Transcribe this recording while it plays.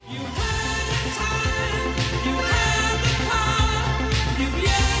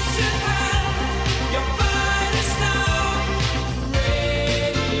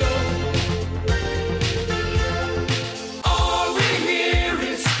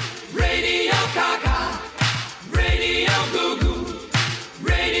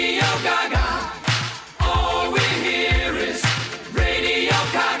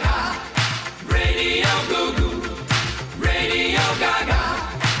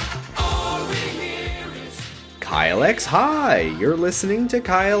Kyle X Hi! You're listening to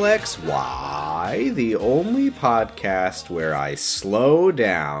Kyle X Y, the only podcast where I slow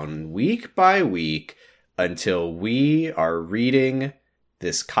down week by week until we are reading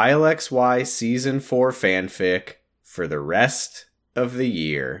this Kyle X Y Season 4 fanfic for the rest of the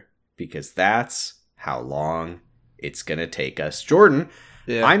year, because that's how long it's gonna take us. Jordan,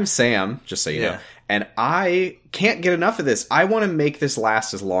 I'm Sam, just so you know, and I can't get enough of this. I want to make this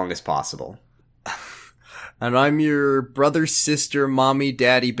last as long as possible. And I'm your brother, sister, mommy,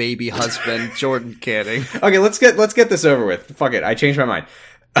 daddy, baby, husband, Jordan Canning. Okay, let's get this over with. Fuck it, I changed my mind.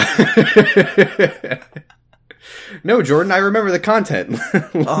 No, Jordan, I remember the content.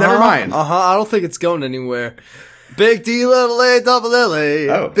 Never mind. I don't think it's going anywhere. Big D, little A, double L A.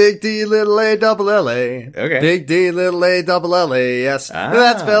 Oh. Big D, little A, double L A. Okay. Big D, little A, double L A. Yes.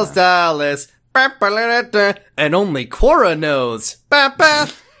 That spells Dallas. And only Quora knows.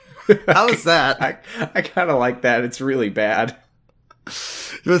 How was that? I kind of like that. It's really bad.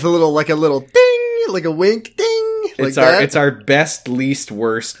 With a little ding, like a wink, ding. It's our best, least,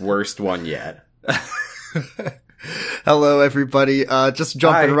 worst one yet. Hello, everybody. Just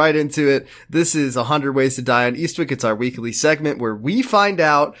jumping right into it. This is 100 Ways to Die on Eastwick. It's our weekly segment where we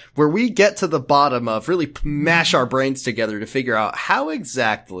get to the bottom of, really mash our brains together to figure out how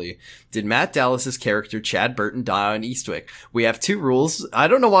exactly did Matt Dallas's character Chad Burton die on Eastwick. We have two rules. I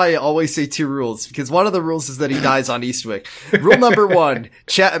don't know why I always say two rules, because one of the rules is that he dies on Eastwick. Rule number one,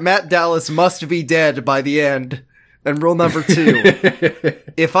 Matt Dallas must be dead by the end. And rule number two,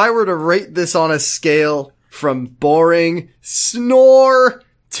 if I were to rate this on a scale from boring snore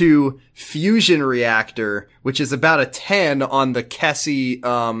to fusion reactor, which is about a 10 on the Kessie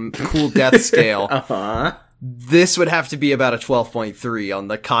cool death scale, this would have to be about a 12.3 on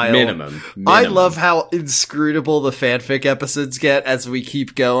the Kyle. Minimum. I love how inscrutable the fanfic episodes get as we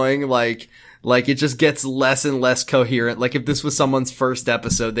keep going. Like it just gets less and less coherent. Like if this was someone's first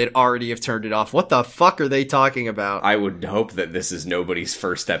episode, they'd already have turned it off. What the fuck are they talking about? I would hope that this is nobody's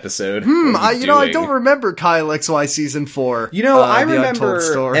first episode. I don't remember Kyle XY season 4. I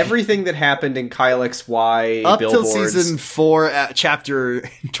remember everything that happened in Kyle XY up billboards. till season 4 at chapter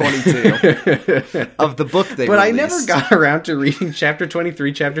 22 of the book they But released. I never got around to reading chapter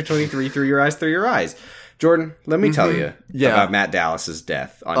 23, Through Your Eyes, Through Your Eyes. Jordan, let me tell you about Matt Dallas's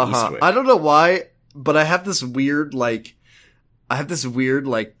death on Eastwick. I don't know why, but I have this weird,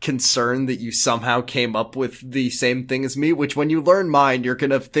 concern that you somehow came up with the same thing as me, which when you learn mine, you're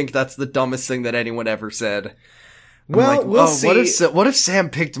gonna think that's the dumbest thing that anyone ever said. Well, we'll see. What if Sam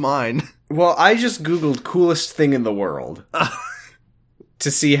picked mine? Well, I just Googled coolest thing in the world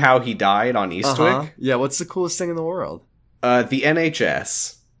to see how he died on Eastwick. Yeah, what's the coolest thing in the world? The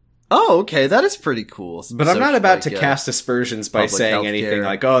NHS. Oh, okay, that is pretty cool. But I'm not about to cast aspersions by saying anything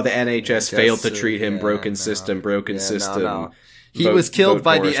like, oh, the NHS failed to treat him, broken system. No. He was killed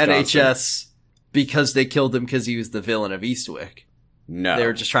by the NHS because they killed him because he was the villain of Eastwick. No. They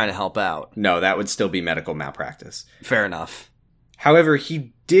were just trying to help out. No, that would still be medical malpractice. Fair enough. However,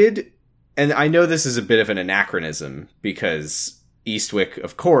 he did, and I know this is a bit of an anachronism, because Eastwick,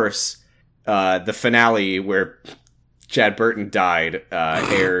 of course, the finale where Chad Burton died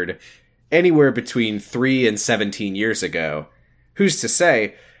aired anywhere between 3 and 17 years ago. Who's to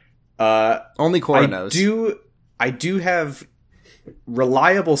say? Only Quora knows. I do have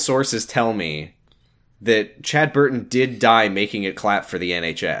reliable sources tell me that Chad Burton did die making it clap for the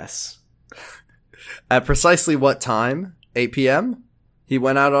NHS. At precisely what time? 8 p.m.? He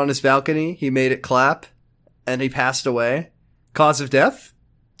went out on his balcony, he made it clap, and he passed away. Cause of death?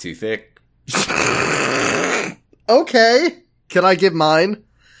 Too thick. Okay. Can I give mine?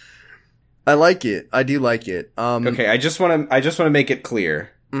 I like it. I do like it. Okay, I just want to make it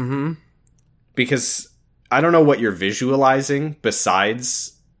clear. Mm-hmm. Because I don't know what you're visualizing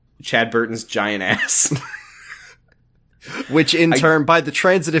besides Chad Burton's giant ass. Which in turn, by the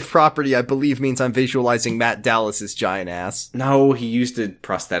transitive property, I believe means I'm visualizing Matt Dallas's giant ass. No, he used a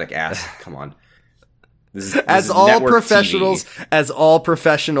prosthetic ass. Come on. This is as all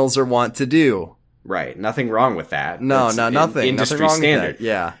professionals are wont to do. Right. Nothing wrong with that. Nothing. Industry nothing wrong standard. With that.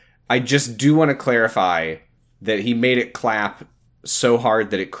 Yeah. I just do want to clarify that he made it clap so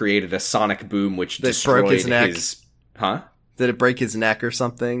hard that it created a sonic boom which destroyed broke his neck. Huh? Did it break his neck or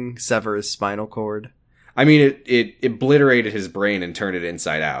something? Sever his spinal cord? I mean, it obliterated his brain and turned it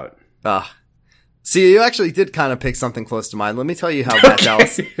inside out. See, you actually did kind of pick something close to mine. Let me tell you how Matt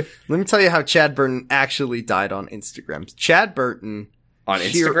Dallas. Let me tell you how Chad Burton actually died on Instagram. Chad Burton on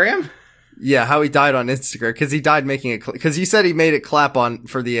Instagram. Yeah, how he died on Instagram, because he died making it. Because you said he made it clap on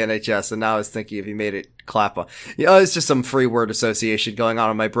for the NHS, and now I was thinking if he made it clap on. It's just some free word association going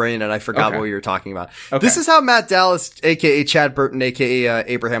on in my brain, and I forgot what we were talking about. Okay. This is how Matt Dallas, aka Chad Burton, aka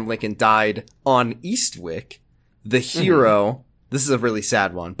Abraham Lincoln, died on Eastwick. The hero, this is a really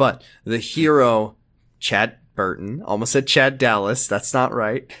sad one, but the hero, Chad Burton, almost said Chad Dallas, that's not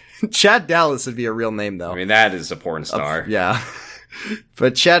right. Chad Dallas would be a real name, though. I mean, that is a porn star. Yeah.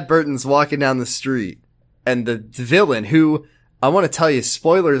 But Chad Burton's walking down the street, and the villain, who, I want to tell you,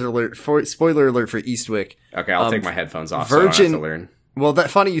 spoiler alert for Eastwick. Okay, I'll take my headphones off so I don't have to learn. Well,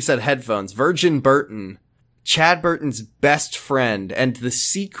 funny you said headphones. Virgin Burton, Chad Burton's best friend and the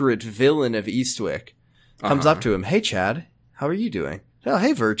secret villain of Eastwick, comes up to him. Hey, Chad, how are you doing? Oh,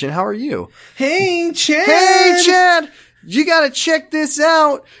 hey, Virgin, how are you? Hey, Chad! Hey, Chad! You gotta check this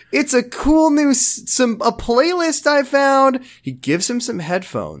out. It's a cool new, a playlist I found. He gives him some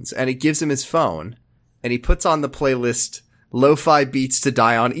headphones, and he gives him his phone, and he puts on the playlist Lo-Fi Beats to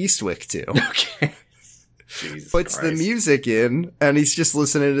Die on Eastwick to. Okay. Jesus Puts Christ. the music in, and he's just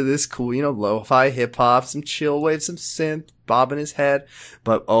listening to this cool, lo-fi hip-hop, some chill wave, some synth, bobbing his head.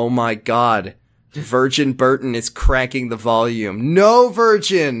 But oh my god, Virgin Burton is cranking the volume. No,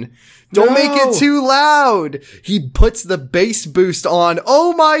 Virgin! Don't make it too loud! He puts the bass boost on.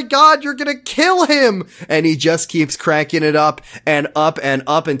 Oh my god, you're gonna kill him! And he just keeps cranking it up and up and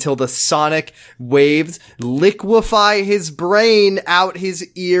up until the sonic waves liquefy his brain out his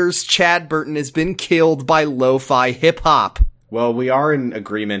ears. Chad Burton has been killed by lo-fi hip-hop. Well, we are in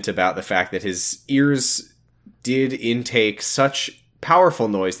agreement about the fact that his ears did intake such powerful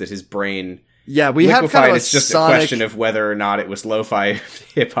noise that his brain... Yeah, we have kind of it's just a question of whether or not it was lo-fi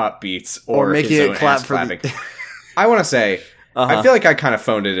hip-hop beats or making his it own clap ass for clapping. I want to say, I feel like I kind of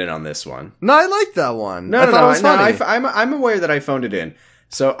phoned it in on this one. No, I like that one. I thought it was funny. I'm aware that I phoned it in.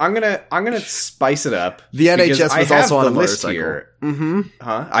 So I'm gonna spice it up. The NHS was also on the list here.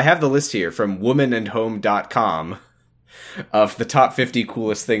 I have the list here from womanandhome.com of the top 50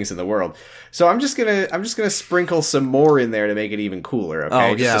 coolest things in the world. So I'm just gonna sprinkle some more in there to make it even cooler,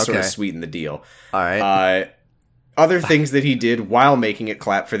 okay? Just to sort of sweeten the deal. All right. Other things that he did while making it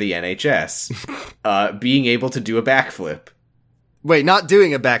clap for the NHS. Being able to do a backflip. Wait, not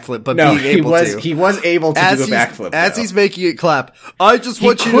doing a backflip, but being able to. He was able to do a backflip. As he's making it clap, I just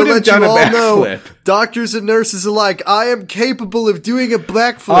want you to let you all know, doctors and nurses alike, I am capable of doing a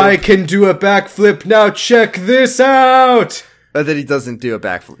backflip. I can do a backflip, now check this out! But then he doesn't do a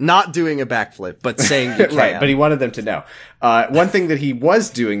backflip. Not doing a backflip, but saying you can. Right, but he wanted them to know. One thing that he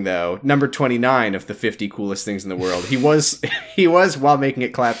was doing, though, number 29 of the 50 coolest things in the world, he was, while making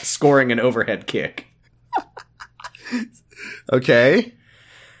it clap, scoring an overhead kick. Okay.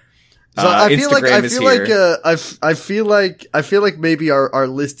 So I feel like maybe our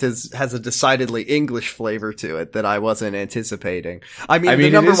list has a decidedly English flavor to it that I wasn't anticipating. I mean the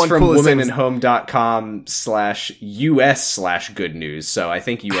number it is one from coolest womanandhome.com/US/good news, so I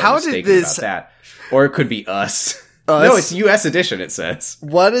think you are mistaken about that. Or it could be us. No, it's US edition, it says.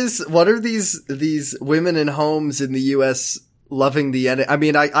 What are these women in homes in the US loving the I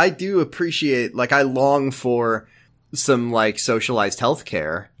mean, I do appreciate, like, I long for some, like, socialized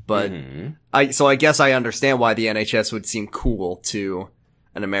healthcare. But I guess I understand why the NHS would seem cool to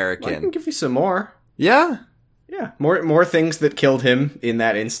an American. Well, I can give you some more. Yeah? Yeah. More things that killed him in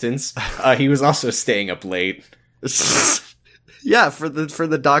that instance. He was also staying up late. Yeah, for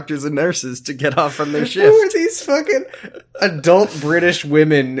the doctors and nurses to get off from their shift. Who are these fucking adult British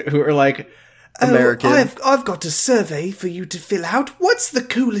women who are like, American. I've got a survey for you to fill out. What's the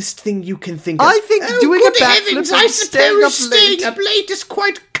coolest thing you can think of? I think doing a backflip I suppose staying up late is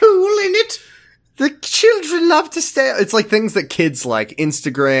quite cool, isn't it? The children love to stay. It's like things that kids like.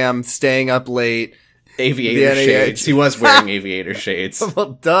 Instagram, staying up late. Aviator shades. He was wearing aviator shades.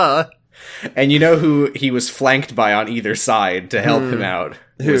 Well, duh. And you know who he was flanked by on either side to help him out?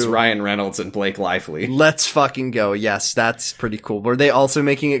 Who? Was Ryan Reynolds and Blake Lively. Let's fucking go. Yes, that's pretty cool. Were they also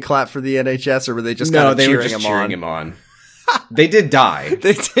making it clap for the NHS, or were they just kind of cheering him on? They did die.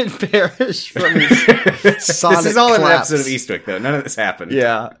 They did perish from his sonic This is all claps. in an episode of Eastwick, though. None of this happened.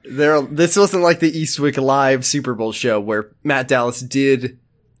 Yeah. This wasn't like the Eastwick Live Super Bowl show where Matt Dallas did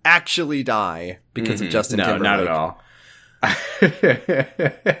actually die because of Justin Timberlake. No, not at all.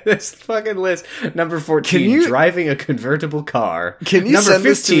 This fucking list. Number 14, driving a convertible car. Can you Number send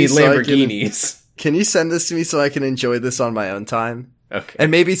 15, this to me Lamborghinis. Can you send this to me so I can enjoy this on my own time? Okay. And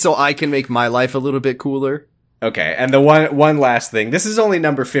maybe so I can make my life a little bit cooler. Okay, and the one last thing. This is only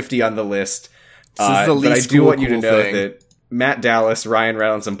number 50 on the list. This is the least but I do want you to know thing. that Matt Dallas, Ryan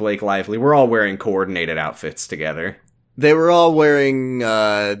Reynolds, and Blake Lively were all wearing coordinated outfits together. They were all wearing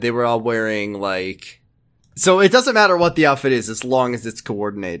like... So it doesn't matter what the outfit is as long as it's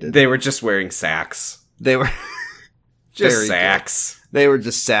coordinated. They were just wearing sacks. They were just sacks. Good. They were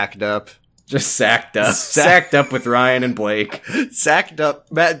just sacked up. Just sacked up. Sacked up with Ryan and Blake. Sacked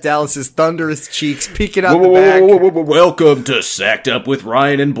up. Matt Dallas's thunderous cheeks peeking out the back. Welcome to Sacked Up with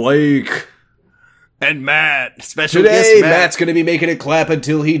Ryan and Blake. And Matt. Special Today, guest Matt. Matt's going to be making it clap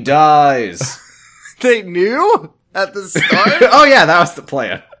until he dies. They knew at the start? Oh yeah, that was the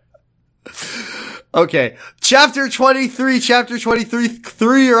plan. Okay. Chapter 23.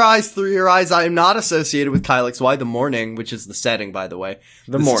 Through Your Eyes. I am not associated with Kyle XY. The morning, which is the setting, by the way.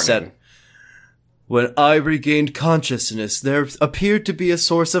 The morning. When I regained consciousness, there appeared to be a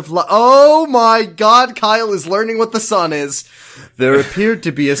source of light. Oh my god, Kyle is learning what the sun is. There appeared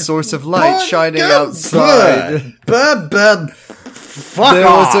to be a source of light shining outside. Fuck there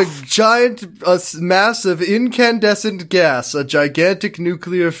off. was a giant mass of incandescent gas, a gigantic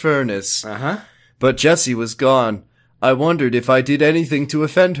nuclear furnace. Uh-huh. But Jessie was gone. I wondered if I did anything to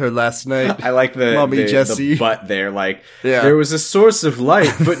offend her last night. I like the butt there. Like, there was a source of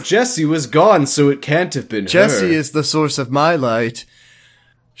light, but Jessie was gone, so it can't have been Jessie her. is the source of my light.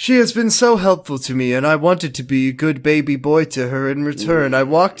 She has been so helpful to me, and I wanted to be a good baby boy to her in return. I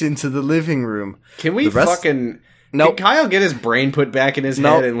walked into the living room. Can we fucking... Nope. Can Kyle get his brain put back in his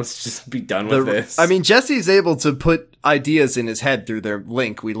head and let's just be done with this? I mean, Jesse's able to put ideas in his head through their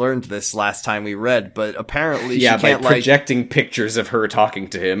link. We learned this last time we read, but apparently she can't, by projecting pictures of her talking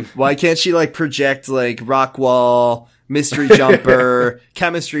to him. Why can't she, project, Rockwall, Mystery Jumper,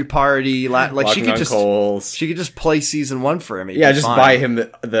 Chemistry Party, she could just... Coals. She could just play season 1 for him. Yeah, just buy him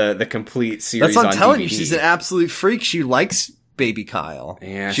the complete series on DVD. That's what I'm telling you. She's an absolute freak. She likes baby Kyle.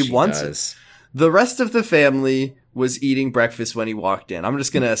 Yeah, she wants does. it. The rest of the family was eating breakfast when he walked in. I'm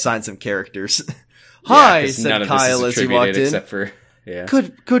just going to assign some characters. Hi, said Kyle as he walked in. Except for, yeah.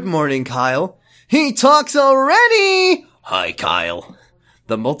 Good morning, Kyle. He talks already! Hi, Kyle.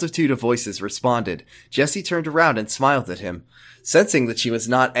 The multitude of voices responded. Jessie turned around and smiled at him. Sensing that she was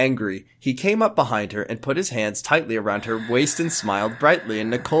not angry, he came up behind her and put his hands tightly around her waist and smiled brightly, and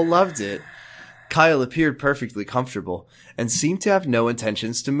Nicole loved it. Kyle appeared perfectly comfortable and seemed to have no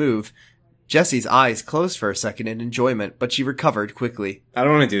intentions to move. Jessie's eyes closed for a second in enjoyment, but she recovered quickly. I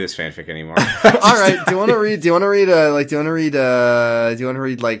don't want to do this fanfic anymore. All right, do you want to read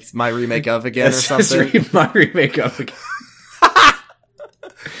My Remake of again or something? Just read My Remake of again.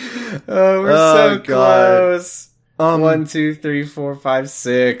 Oh, we're so close. 1, 2, 3, 4, 5,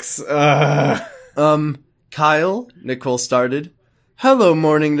 6. Kyle, Nicole started. Hello,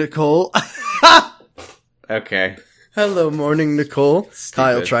 morning, Nicole. Okay. Hello, morning, Nicole. Stupid.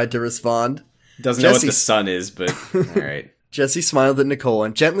 Kyle tried to respond. Doesn't know what the sun is, but alright. Jessie smiled at Nicole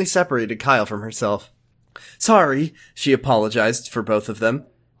and gently separated Kyle from herself. Sorry, she apologized for both of them.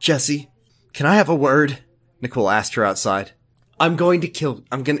 Jessie, can I have a word? Nicole asked her outside. This is going to end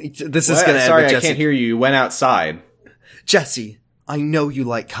with Jessie. Sorry, I can't hear you. You went outside. Jessie, I know you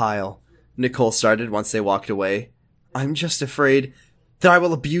like Kyle. Nicole started once they walked away. I'm just afraid that I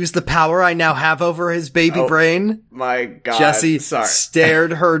will abuse the power I now have over his baby brain. My God. Jessie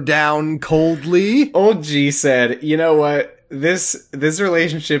stared her down coldly. Old G said, you know what? This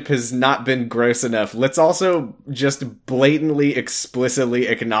relationship has not been gross enough. Let's also just blatantly, explicitly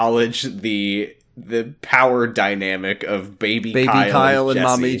acknowledge the power dynamic of baby Kyle and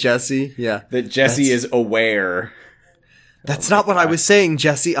mommy Jessie. Yeah. That Jessie is aware. That's not what I was saying,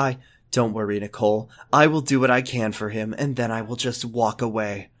 Jessie. Don't worry, Nicole. I will do what I can for him, and then I will just walk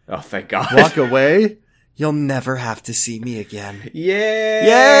away. Oh, thank God. Walk away? You'll never have to see me again. Yeah!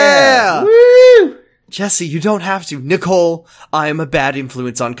 Yeah! Woo! Jessie, you don't have to. Nicole, I am a bad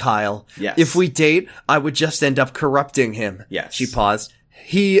influence on Kyle. Yes. If we date, I would just end up corrupting him. Yes. She paused.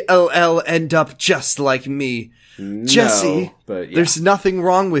 He'll end up just like me. No, Jessie, but yeah. There's nothing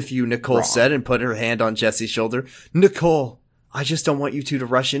wrong with you, Nicole said and put her hand on Jessie's shoulder. Nicole, I just don't want you two to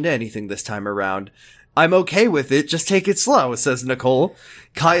rush into anything this time around. I'm okay with it. Just take it slow, says Nicole.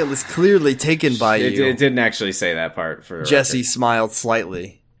 Kyle is clearly taken by you. It didn't actually say that part. For Jessie smiled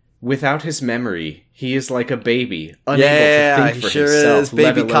slightly. Without his memory, he is like a baby, unable to think for sure himself, is, baby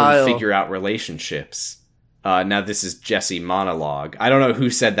let alone Kyle. figure out relationships. Now this is Jessie monologue. I don't know who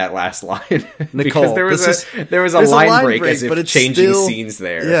said that last line. Nicole. Because there was a line break as if changing scenes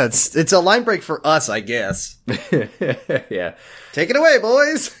there. Yeah, it's a line break for us, I guess. Yeah. Take it away,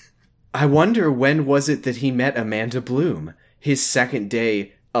 boys! I wonder when was it that he met Amanda Bloom? His second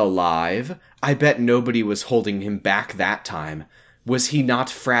day alive? I bet nobody was holding him back that time. Was he not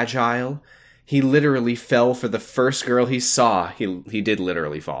fragile? He literally fell for the first girl he saw. He did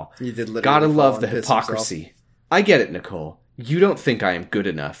literally fall. He did literally Gotta fall love the and piss hypocrisy. himself. I get it, Nicole. You don't think I am good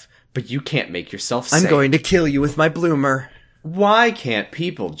enough, but you can't make yourself safe. I'm going to kill you with my bloomer. Why can't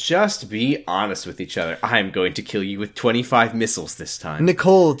people just be honest with each other? I'm going to kill you with 25 missiles this time.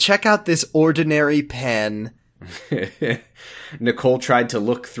 Nicole, check out this ordinary pen. Nicole tried to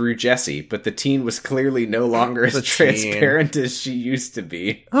look through Jessie, but the teen was clearly no longer as transparent as she used to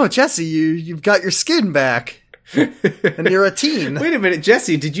be. Oh, Jessie, you've got your skin back. And you're a teen. Wait a minute,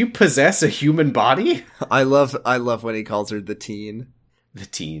 Jessie, did you possess a human body? I love when he calls her the teen. The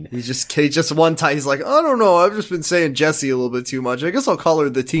teen. He just one time, he's like, I don't know, I've just been saying Jessie a little bit too much. I guess I'll call her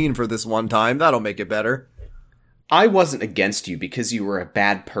the teen for this one time. That'll make it better. I wasn't against you because you were a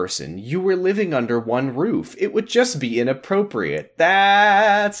bad person. You were living under one roof. It would just be inappropriate.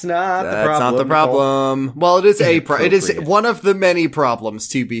 That's not the problem. That's not the problem. Well, it is it is one of the many problems,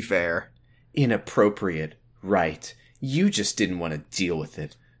 to be fair. Inappropriate. Right. You just didn't want to deal with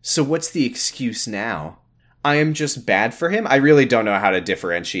it. So what's the excuse now? I am just bad for him? I really don't know how to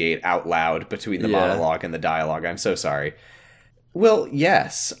differentiate out loud between the monologue and the dialogue. I'm so sorry. Well,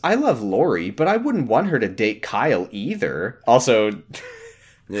 yes, I love Lori, but I wouldn't want her to date Kyle either. Also,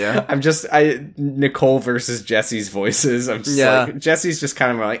 yeah, Nicole versus Jessie's voices. I'm just like, Jessie's just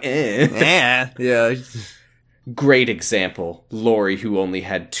kind of like, Yeah. Great example. Lori, who only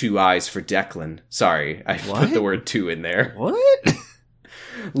had 2 eyes for Declan. Sorry, I put the word 2 in there. What?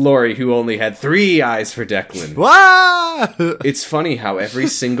 Lori, who only had 3 eyes for Declan. What? It's funny how every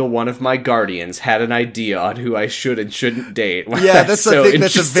single one of my guardians had an idea on who I should and shouldn't date. Wow, yeah, that's so a thing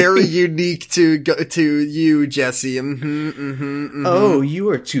that's very unique to you, Jessie. Oh, you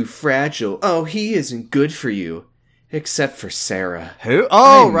are too fragile. Oh, he isn't good for you. Except for Sarah. Who?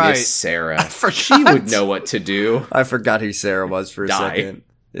 Oh, I right. miss Sarah. She would know what to do. I forgot who Sarah was for a second.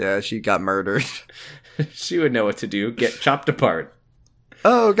 Yeah, she got murdered. She would know what to do. Get chopped apart.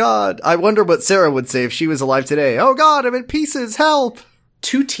 Oh, God. I wonder what Sarah would say if she was alive today. Oh, God, I'm in pieces. Help.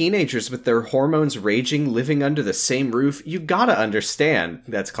 2 teenagers with their hormones raging, living under the same roof. You gotta understand.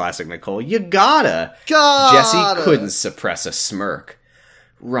 That's classic Nicole. You gotta. Jessie couldn't suppress a smirk.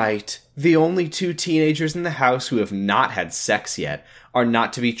 Right. The only 2 teenagers in the house who have not had sex yet are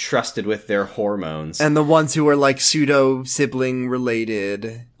not to be trusted with their hormones. And the ones who are like pseudo-sibling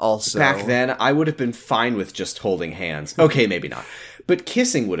related also. Back then, I would have been fine with just holding hands. Okay, maybe not. But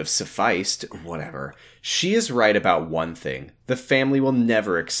kissing would have sufficed. Whatever. She is right about one thing. The family will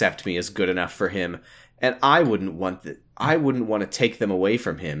never accept me as good enough for him, and I wouldn't want to take them away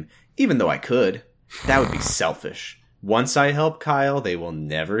from him, even though I could. That would be selfish. Once I help Kyle, they will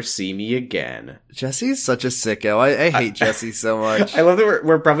never see me again. Jessie's such a sicko. I hate Jessie so much. I love that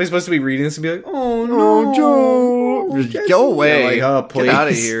we're probably supposed to be reading this and be like, oh no, Joe. Go away. Like, oh, please. Get out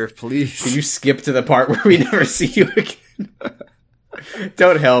of here, please. Can you skip to the part where we never see you again?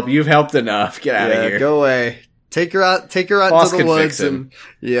 Don't help. You've helped enough. Get out of here. Go away. Take her out Boss into the woods. Fix him.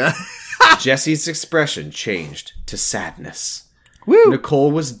 Yeah. Jessie's expression changed to sadness. Woo!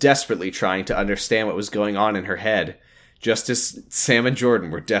 Nicole was desperately trying to understand what was going on in her head, just as Sam and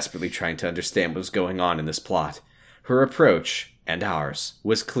Jordan were desperately trying to understand what was going on in this plot. Her approach, and ours,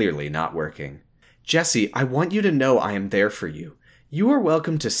 was clearly not working. Jessie, I want you to know I am there for you. You are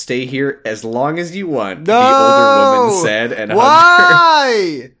welcome to stay here as long as you want, no! The older woman said, and why?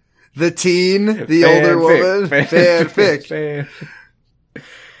 Hugged her. The teen, the older woman, fanfic.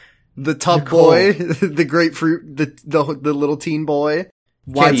 The tub Nicole. boy, the grapefruit, the little teen boy.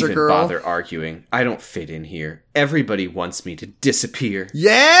 Why Cancer even girl. bother arguing? I don't fit in here. Everybody wants me to disappear.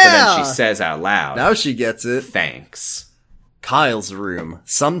 Yeah! But then she says out loud, Now she gets it. Thanks. Kyle's room,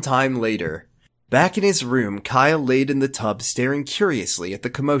 sometime later. Back in his room, Kyle laid in the tub staring curiously at the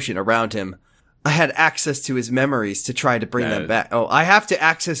commotion around him. I had access to his memories to try to bring them back. Oh, I have to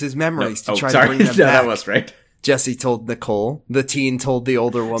access his memories to try to bring them back. That was right. Jessie told Nicole. The teen told the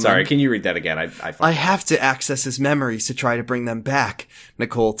older woman. Sorry, can you read that again? I have to access his memories to try to bring them back.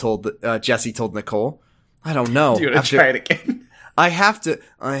 Jessie told Nicole. I don't know. Do you want to try it again? I have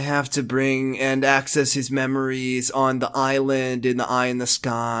to bring and access his memories on the island in the eye in the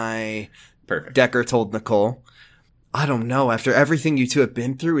sky. Perfect. Decker told Nicole. I don't know. After everything you two have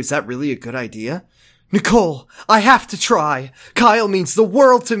been through, is that really a good idea? Nicole, I have to try. Kyle means the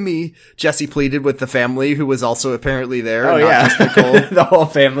world to me. Jessie pleaded with the family, who was also apparently there. Oh, not yeah. just Nicole. The whole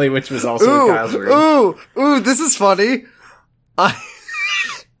family, which was also in Kyle's room. Ooh, this is funny. How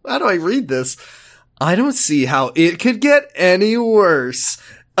do I read this? I don't see how it could get any worse.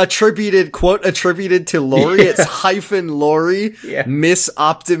 Quote attributed to Lori. Yeah. It's hyphen Lori. Yeah. Miss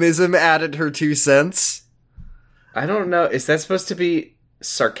Optimism added her 2 cents. I don't know. Is that supposed to be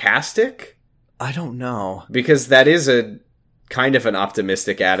sarcastic? I don't know. Because that is a kind of an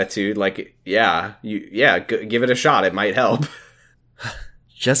optimistic attitude. Like, give it a shot. It might help.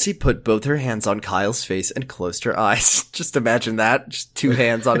 Jessie put both her hands on Kyle's face and closed her eyes. Just imagine that. Just 2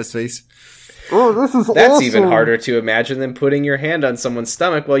 hands on his face. Oh, this is That's awesome. even harder to imagine than putting your hand on someone's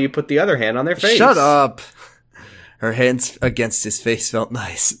stomach while you put the other hand on their face. Shut up. Her hands against his face felt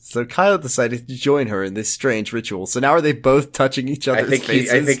nice. So Kyle decided to join her in this strange ritual. So now are they both touching each other's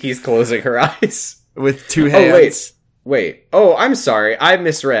faces? I think he's closing her eyes. With 2 hands. Wait. Oh, I'm sorry. I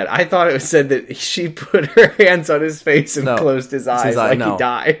misread. I thought it said that she put her hands on his face and closed his eyes he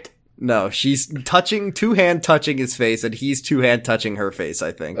died. No, she's 2-hand touching his face, and he's 2-hand touching her face,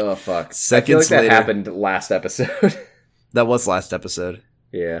 I think. Oh, fuck. Seconds I feel like that later, happened last episode. That was last episode.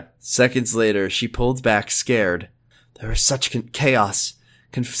 Yeah. Seconds later, she pulled back, scared. There was such chaos,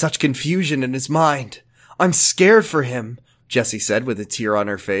 such confusion in his mind. I'm scared for him, Jessie said with a tear on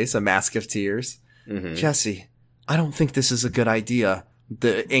her face, a mask of tears. Mm-hmm. Jessie, I don't think this is a good idea.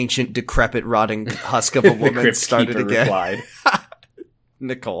 The ancient, decrepit, rotting husk of a woman started again. Replied.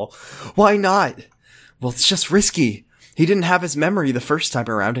 Nicole, why not? Well, it's just risky. He didn't have his memory the first time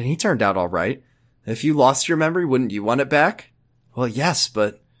around, and he turned out all right. If you lost your memory, wouldn't you want it back? Well, yes,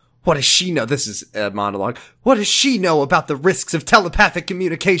 but what does she know? This is a monologue. What does she know about the risks of telepathic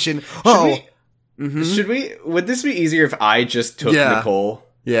communication? Would this be easier if I just took Nicole?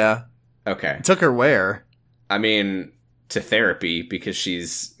 Yeah. Okay. Took her where? I mean, to therapy, because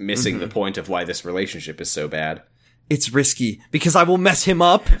she's missing the point of why this relationship is so bad. It's risky, because I will mess him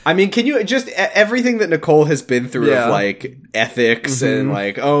up. I mean, can you just, everything that Nicole has been through of, like, ethics and,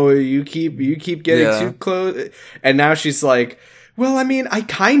 like, oh, you keep getting too close. And now she's like, well, I mean, I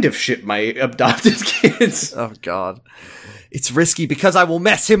kind of ship my adopted kids. Oh, God. It's risky because I will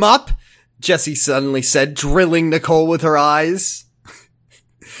mess him up, Jessie suddenly said, drilling Nicole with her eyes.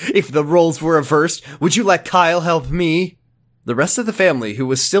 If the roles were reversed, would you let Kyle help me? The rest of the family, who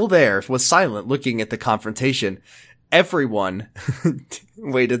was still there, was silent, looking at the confrontation. Everyone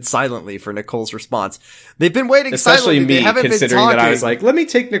waited silently for Nicole's response. They've been waiting Especially silently. me, they haven't considering been talking. that I was like, let me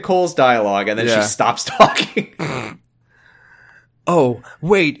take Nicole's dialogue, and then she stops talking. Oh,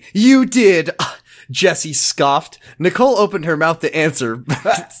 wait, you did! Jessie scoffed. Nicole opened her mouth to answer,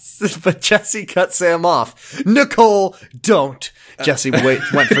 but Jessie cut Sam off. Nicole, don't! Jessie went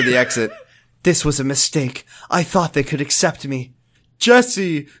for the exit. This was a mistake. I thought they could accept me.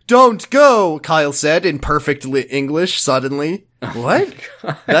 Jessie, don't go, Kyle said in perfect English suddenly. What?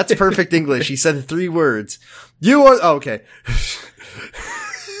 That's perfect English. He said 3 words. You are... Oh, okay.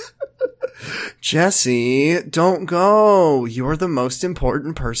 Jessie, don't go. You're the most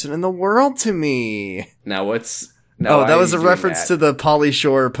important person in the world to me. Now what's... that was a reference to the Pauly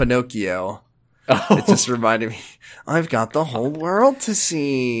Shore Pinocchio. Oh. It just reminded me. I've got the whole world to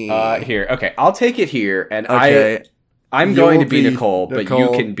see. Here. Okay, I'll take it here, and okay. I'm going to be Nicole, but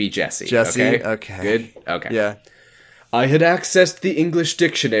you can be Jessie. Jessie, okay. Good? Okay. Yeah. I had accessed the English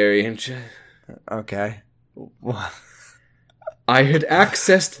dictionary and... Okay. I had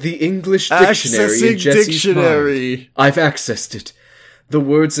accessed the English dictionary in Jessie's mind. I've accessed it. The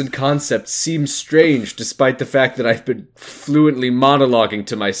words and concepts seem strange, despite the fact that I've been fluently monologuing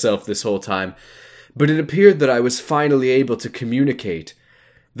to myself this whole time. But it appeared that I was finally able to communicate.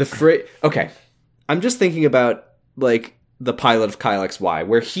 The phrase... Okay. I'm just thinking about, like, the pilot of Kyle XY,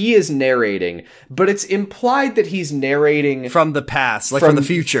 where he is narrating, but it's implied that he's narrating... From the past, like from the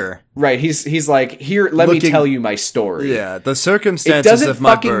future. Right, he's like, here, let me tell you my story. Yeah, the circumstances of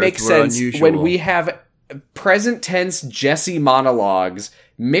my birth were unusual. It doesn't fucking make sense when we have present tense Jessie monologues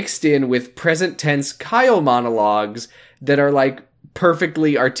mixed in with present tense Kyle monologues that are, like,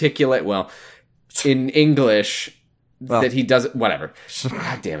 perfectly articulate, well, in English, that he doesn't... Whatever.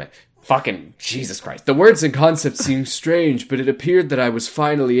 God damn it. Fucking Jesus Christ. The words and concepts seemed strange, but it appeared that I was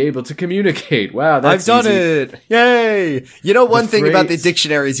finally able to communicate. Wow, that's I've done it! Yay! You know, one thing about the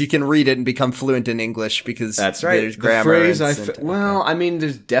dictionaries, you can read it and become fluent in English because that's right. There's grammar. Well, I mean,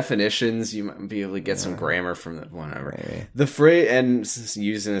 there's definitions. You might be able to get some grammar from that. Whatever. Right. The phrase, and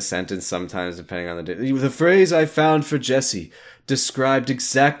used in a sentence sometimes, depending on the phrase I found for Jessie described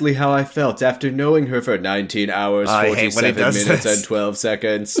exactly how I felt after knowing her for 19 hours, 47 minutes, and 12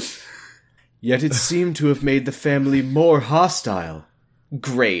 seconds. Yet it seemed to have made the family more hostile.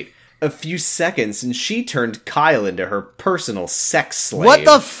 Great. A few seconds, and she turned Kyle into her personal sex slave. What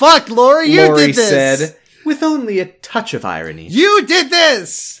the fuck, Lori? You did this! Said, with only a touch of irony. You did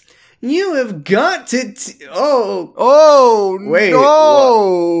this! You have got to... Wait,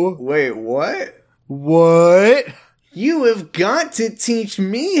 no! Wait, what? What? You have got to teach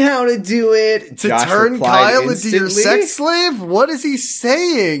me how to do it. To Josh turn Kyle into your sex slave? What is he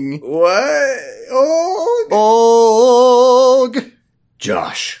saying? What? Og.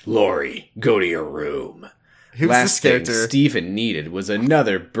 Josh, Lori, go to your room. Who's this character? Steven needed was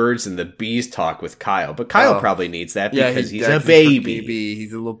another birds and the bees talk with Kyle. But Kyle probably needs that because he's a baby.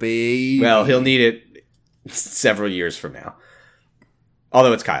 He's a little baby. Well, he'll need it several years from now.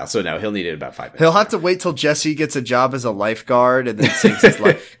 Although it's Kyle, so no, he'll need it about 5 minutes. He'll have to wait till Jesse gets a job as a lifeguard and then saves his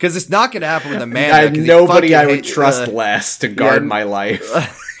life. Because it's not going to happen with Amanda. Nobody I would trust less to guard my life.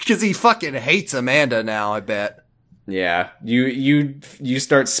 Because he fucking hates Amanda now, I bet. Yeah, you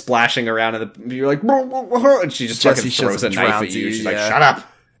start splashing around and you're like, and she just fucking throws a knife at you. She's like, shut up.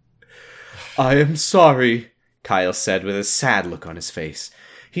 I am sorry, Kyle said with a sad look on his face.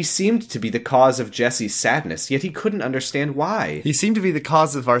 He seemed to be the cause of Jesse's sadness, yet he couldn't understand why. He seemed to be the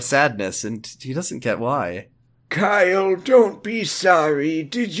cause of our sadness, and he doesn't get why. Kyle, don't be sorry.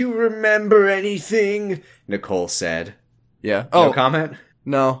 Did you remember anything? Nicole said. Yeah. No comment?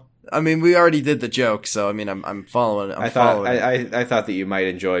 No. I mean, we already did the joke, so I mean, I'm following. I thought that you might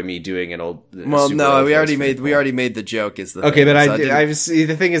enjoy me doing an old. Well, no, we already made the joke. Is the okay, thing, but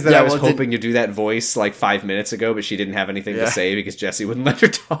the thing is that I was hoping to do that voice like 5 minutes ago, but she didn't have anything to say because Jesse wouldn't let her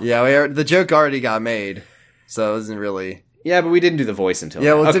talk. Yeah, the joke already got made, so it wasn't really. Yeah, but we didn't do the voice until.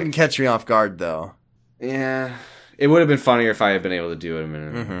 Yeah, well, it didn't catch me off guard though. Yeah, it would have been funnier if I had been able to do it. I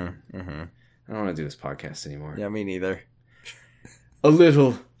don't want to do this podcast anymore. Yeah, me neither. A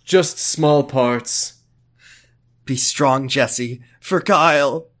little. Just small parts. Be strong, Jesse. For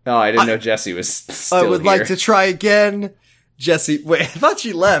Kyle. Oh, I didn't know Jesse was still I would like to try again. Jesse, wait, I thought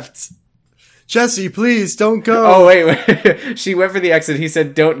she left. Jesse, please, don't go. Oh, wait. She went for the exit. He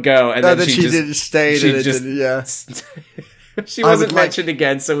said, don't go. And then she didn't stay. She wasn't mentioned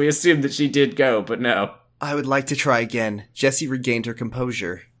again, so we assumed that she did go, but no. I would like to try again. Jessie regained her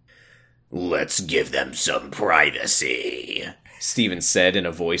composure. Let's give them some privacy, Steven said in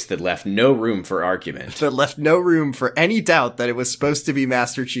a voice that left no room for argument. That left no room for any doubt that it was supposed to be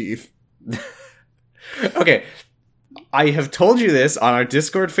Master Chief. Okay, I have told you this on our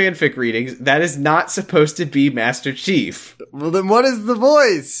Discord fanfic readings. That is not supposed to be Master Chief. Well, then what is the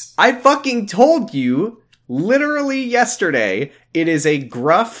voice? I fucking told you, literally yesterday, it is a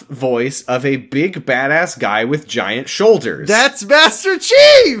gruff voice of a big badass guy with giant shoulders. That's Master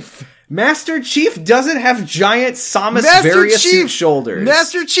Chief! Master Chief doesn't have giant Samus Various shoulders.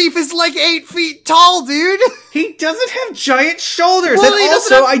 Master Chief is like 8 feet tall, dude. He doesn't have giant shoulders. Well, and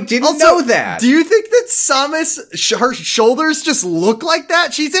also, I didn't know that. Do you think that Samus, her shoulders just look like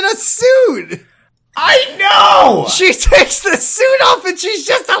that? She's in a suit. I know! She takes the suit off and she's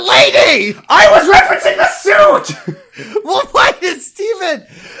just a lady! I was referencing the suit! Well, why is Steven?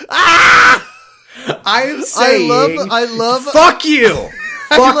 Ah! I'm saying... I love... Fuck you!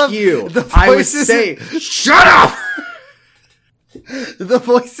 Fuck you! I was saying... Shut up! The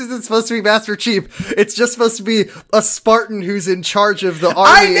voice isn't supposed to be Master Chief. It's just supposed to be a Spartan who's in charge of the army.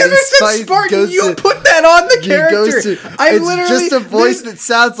 I never said Spartan! You put that on the character! It's just a voice that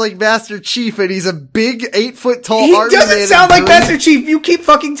sounds like Master Chief, and he's a big 8 foot tall army man. He doesn't sound like Master Chief! You keep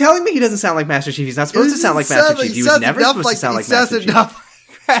fucking telling me he doesn't sound like Master Chief. He's not supposed to sound like Master Chief. He was never supposed to sound like Master Chief.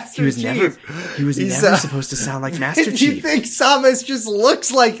 He was never supposed to sound like Master Chief. You think Samus just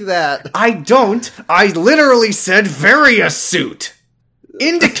looks like that? I don't. I literally said various suit,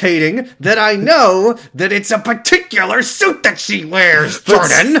 indicating that I know that it's a particular suit that she wears,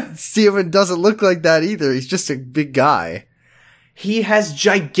 Jordan. Steven doesn't look like that either. He's just a big guy. He has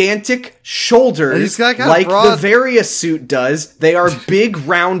gigantic shoulders, like broad... the various suit does. They are big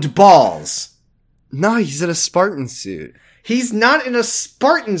round balls. No, he's in a Spartan suit. He's not in a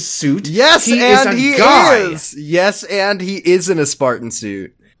Spartan suit. Yes, he and is a he guy. is. Yes, and he is in a Spartan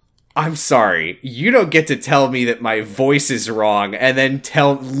suit. I'm sorry. You don't get to tell me that my voice is wrong and then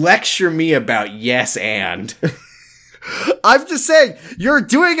lecture me about yes and. I'm just saying, you're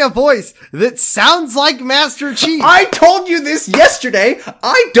doing a voice that sounds like Master Chief. I told you this yesterday.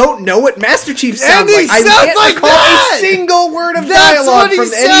 I don't know what Master Chief sounds like. I can't recall a single word of dialogue from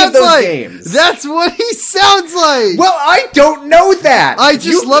any of those games. That's what he sounds like. Well, I don't know that. I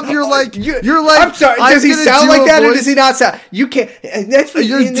just love you're like. I'm sorry. Does he sound like that, or does he not sound? You can't. That's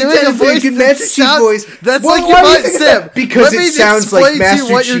you're doing a voice Master Chief voice. That's like if I said because it sounds like Master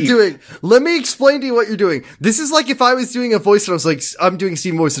Chief. What you're doing. Let me explain to you what you're doing. This is like if I was doing a voice and I was like, I'm doing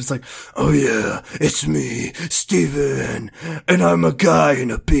Steven voice and it's like, oh yeah, it's me, Steven, and I'm a guy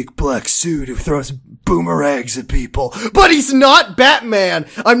in a big black suit who throws boomerangs at people. But he's not Batman.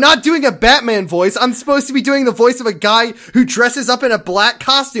 I'm not doing a Batman voice. I'm supposed to be doing the voice of a guy who dresses up in a black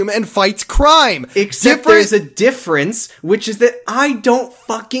costume and fights crime. Except there's a difference, which is that I don't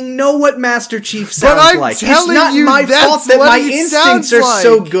fucking know what Master Chief sounds like. It's not my fault that my instincts are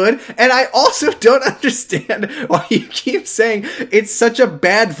so good, and I also don't understand why you you keep saying it's such a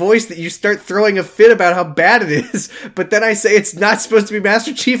bad voice that you start throwing a fit about how bad it is. But then I say it's not supposed to be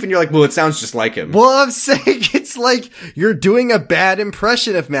Master Chief, and you're like, well, it sounds just like him. Well, I'm saying it's like you're doing a bad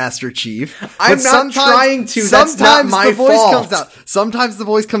impression of Master Chief. I'm not trying to. That's not my fault. Sometimes the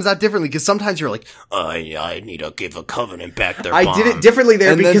voice comes out differently, because sometimes you're like, I need to give a Covenant back their bomb. I did it differently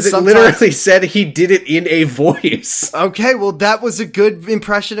there, and because it literally said he did it in a voice. Okay, well, that was a good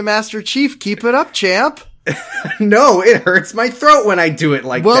impression of Master Chief. Keep it up, champ. No, it hurts my throat when I do it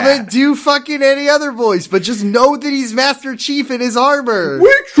like that. Well, then do fucking any other voice, but just know that he's Master Chief in his armor.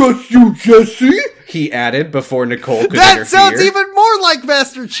 We trust you, Jesse, he added before Nicole could interfere. That sounds even more like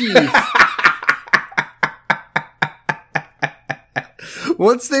Master Chief.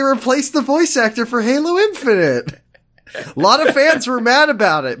 Once they replaced the voice actor for Halo Infinite. A lot of fans were mad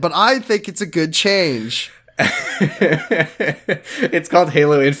about it, but I think it's a good change. It's called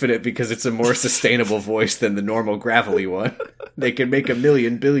Halo Infinite because it's a more sustainable voice than the normal gravelly one. They can make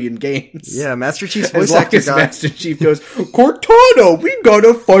 1,000,000 billion games. Yeah, Master Chief's voice actor as long as Master Chief goes, Cortana, we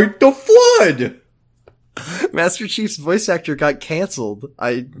gotta fight the Flood! Master Chief's voice actor got canceled.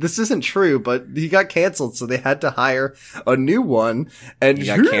 This isn't true, but he got canceled, so they had to hire a new one. And he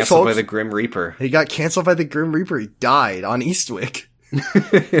got canceled by the Grim Reaper. He got canceled by the Grim Reaper. He died on Eastwick.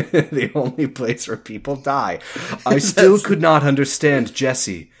 The only place where people die. I still could not understand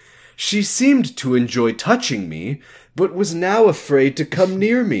Jessie. She seemed to enjoy touching me, but was now afraid to come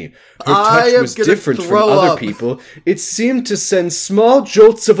near me. Her touch was different from other people. It seemed to send small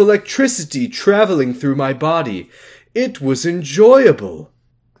jolts of electricity traveling through my body. It was enjoyable.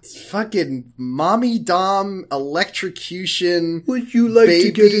 Fucking mommy dom electrocution. Would you like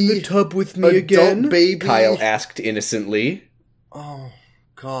to get in the tub with me again? Baby. Kyle asked innocently. Oh,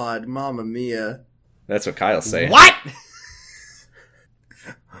 God, Mamma Mia. That's what Kyle's saying. What?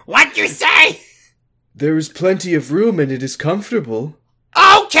 What'd you say? There is plenty of room and it is comfortable.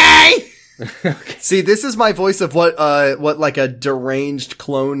 Okay! See, this is my voice of what like a deranged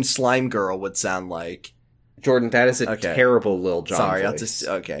clone slime girl would sound like. Jordan, that is a terrible Lil Jon Sorry, voice. I'll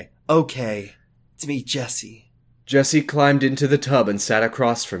just... Okay. It's me, Jessie. Jessie climbed into the tub and sat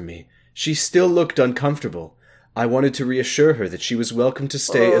across from me. She still looked uncomfortable. I wanted to reassure her that she was welcome to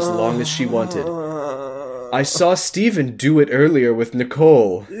stay as long as she wanted. I saw Steven do it earlier with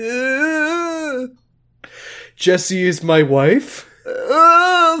Nicole. Jessie is my wife?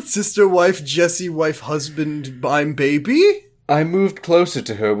 Sister, wife, Jessie, wife, husband, I'm baby? I moved closer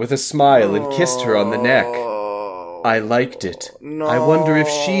to her with a smile and kissed her on the neck. I liked it. No. I wonder if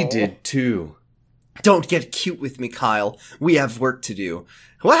she did too. Don't get cute with me, Kyle. We have work to do.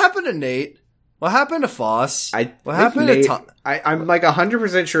 What happened to Nate? What happened to Foss? What happened Nate, to I'm like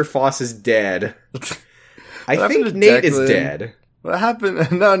 100% sure Foss is dead. I think Nate is dead. What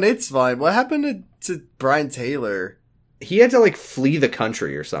happened? No, Nate's fine. What happened to Brian Taylor? He had to like flee the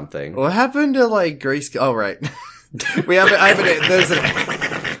country or something. What happened to like Grace? Oh, right. We haven't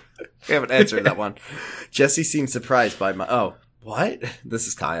answered that one. Jesse seemed surprised by my... Oh, what? This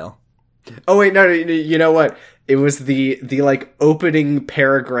is Kyle. Oh, wait, no, you know what? It was the like opening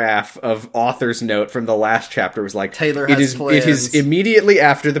paragraph of author's note from the last chapter was like, Taylor has plans. It is immediately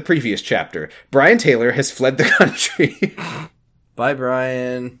after the previous chapter. Brian Taylor has fled the country. Bye,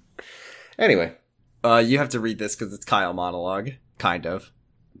 Brian. Anyway. You have to read this because it's Kyle monologue. Kind of.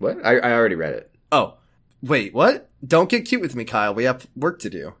 What? I already read it. Oh. Wait, what? Don't get cute with me, Kyle. We have work to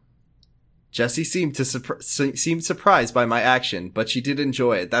do. Jessie seemed surprised by my action, but she did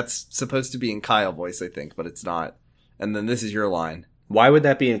enjoy it. That's supposed to be in Kyle voice, I think, but it's not. And then this is your line. Why would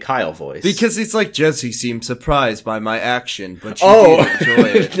that be in Kyle voice? Because it's like, Jessie seemed surprised by my action, but she did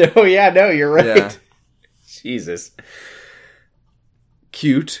enjoy it. No, you're right. Yeah. Jesus.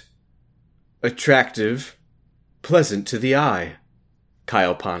 Cute, attractive, pleasant to the eye.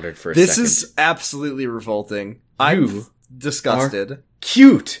 Kyle pondered for a second. This is absolutely revolting. I'm disgusted.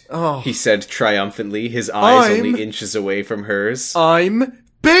 Cute, oh. He said triumphantly, his eyes only inches away from hers. I'm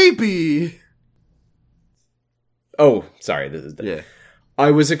baby. Oh, sorry. Yeah.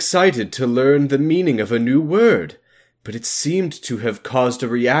 I was excited to learn the meaning of a new word, but it seemed to have caused a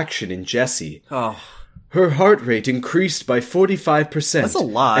reaction in Jessie. Oh. Her heart rate increased by 45%. That's a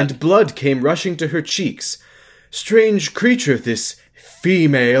lot. And blood came rushing to her cheeks. Strange creature, this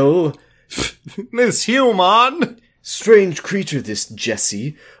female. This human. Strange creature, this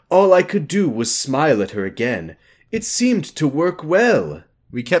Jessie. All I could do was smile at her again. It seemed to work well.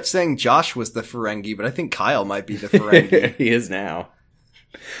 We kept saying Josh was the Ferengi, but I think Kyle might be the Ferengi. He is now.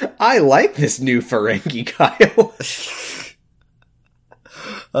 I like this new Ferengi, Kyle.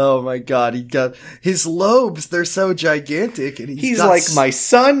 Oh my god, he got his lobes, they're so gigantic, and he's like my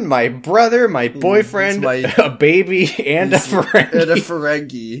son, my brother, my boyfriend, a baby, and a Ferengi. And a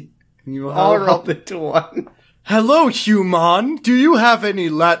Ferengi. You all rolled into one. Hello, human. Do you have any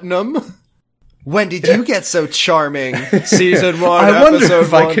latinum? When did you get so charming? Season 1, I wonder episode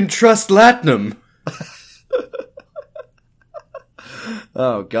if I can trust latinum.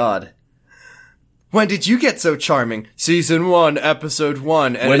 Oh god. When did you get so charming? Season 1, episode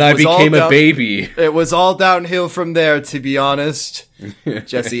 1. And when I became a baby. It was all downhill from there, to be honest.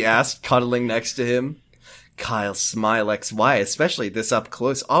 Jesse asked, cuddling next to him. Kyle's smile XY, especially this up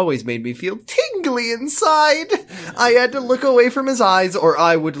close, always made me feel tingly inside. I had to look away from his eyes or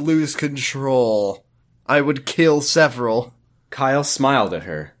I would lose control. I would kill several. Kyle smiled at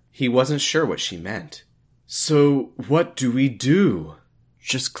her. He wasn't sure what she meant. So, what do we do?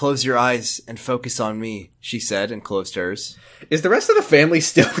 Just close your eyes and focus on me, she said, and closed hers. Is the rest of the family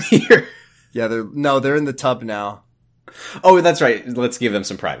still here? Yeah, they're in the tub now. Oh, that's right. Let's give them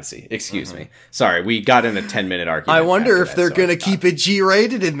some privacy. Excuse me. Sorry, we got in a 10-minute argument. I wonder if they're gonna keep it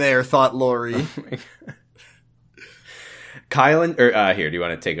G-rated in there, thought Lori. Kyle and... here, do you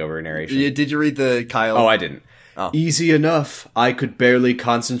want to take over narration? Did you read the Kyle? Oh, I didn't. Oh. Easy enough. I could barely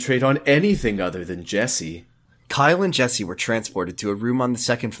concentrate on anything other than Jesse. Kyle and Jesse were transported to a room on the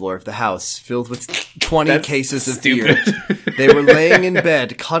second floor of the house, filled with 20 cases of beer. They were laying in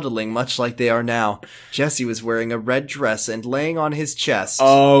bed, cuddling, much like they are now. Jesse was wearing a red dress and laying on his chest.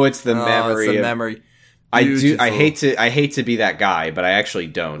 Oh, it's the memory. It's the memory. I hate to be that guy, but I actually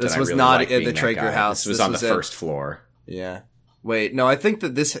don't. This and was I really not like at the Traeger house. This was on the first floor. Yeah. Wait, no, I think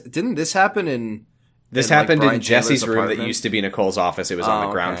that didn't this happen in... This happened like in Jesse's room apartment? That used to be Nicole's office. It was on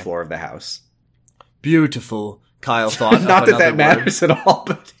the ground floor of the house. Beautiful, Kyle thought. Not that matters at all,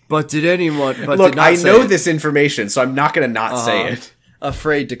 but did anyone... But look, did not I say know it. this information, so I'm not going to not say it.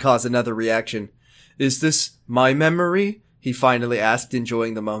 Afraid to cause another reaction. Is this my memory? He finally asked,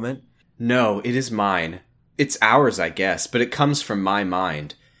 enjoying the moment. No, it is mine. It's ours, I guess, but it comes from my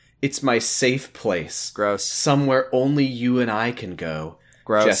mind. It's my safe place. Gross. Somewhere only you and I can go.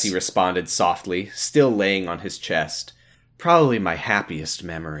 Gross. Jesse responded softly, still laying on his chest. Probably my happiest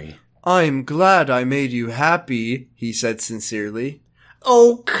memory. I'm glad I made you happy, he said sincerely.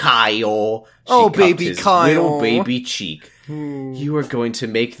 Oh, Kyle. Oh, She baby cupped his Kyle. little baby cheek. You are going to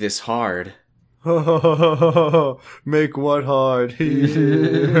make this hard. Make what hard?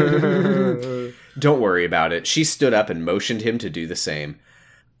 Don't worry about it. She stood up and motioned him to do the same.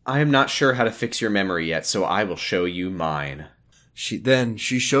 I am not sure how to fix your memory yet, so I will show you mine.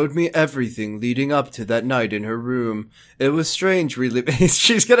 She showed me everything leading up to that night in her room. It was strange, really.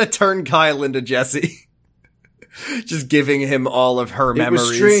 She's gonna turn Kyle into Jesse. Just giving him all of her memories. It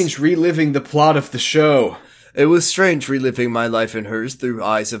was strange reliving the plot of the show. It was strange reliving my life and hers through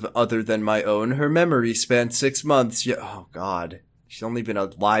eyes of other than my own. Her memory spanned 6 months. Oh, God. She's only been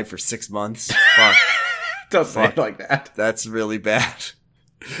alive for 6 months. Fuck. Don't say it like that. That's really bad.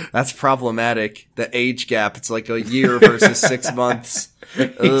 That's problematic. The age gap. It's like a year versus 6 months.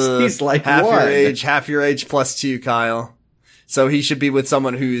 He's like half one. Half your age plus 2, Kyle. So he should be with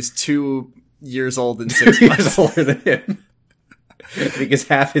someone who's 2 years old and 6 months. He's older than him. Because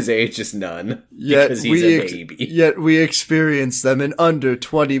half his age is none. Because he's a baby. Yet we experienced them in under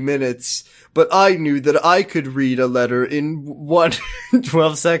 20 minutes. But I knew that I could read a letter in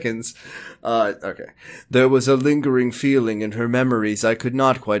 12 seconds. Okay. There was a lingering feeling in her memories I could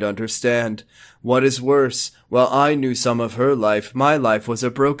not quite understand. What is worse, while I knew some of her life, my life was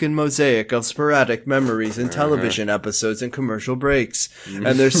a broken mosaic of sporadic memories in television episodes and commercial breaks.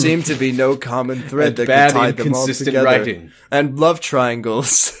 And there seemed to be no common thread that could tie them all together. Writing. And love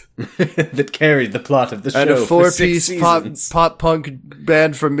triangles. that carried the plot of the show. And a for 4-piece pop punk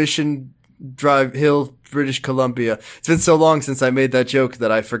band from Mission Drive Hill, British Columbia. It's been so long since I made that joke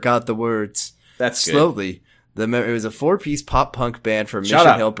that I forgot the words. That's good. Slowly, it was a 4-piece pop punk band from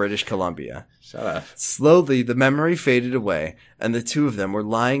Mission Hill, British Columbia. Shut up. Slowly, the memory faded away, and the two of them were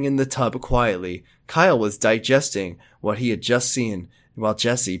lying in the tub quietly. Kyle was digesting what he had just seen, while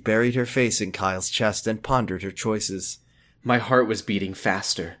Jessie buried her face in Kyle's chest and pondered her choices. My heart was beating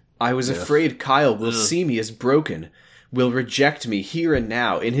faster. I was afraid Kyle will see me as broken, will reject me here and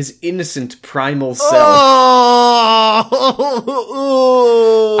now in his innocent primal self.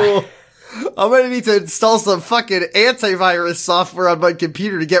 Oh! I'm gonna need to install some fucking antivirus software on my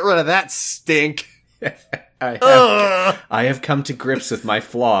computer to get rid of that stink. I have come to grips with my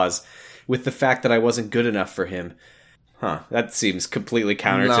flaws, with the fact that I wasn't good enough for him. That seems completely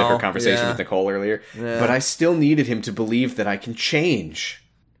counter to her conversation with Nicole earlier. Yeah. But I still needed him to believe that I can change.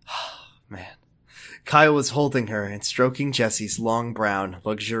 Man. Kyle was holding her and stroking Jesse's long brown,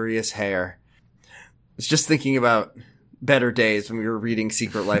 luxurious hair. I was just thinking about better days when we were reading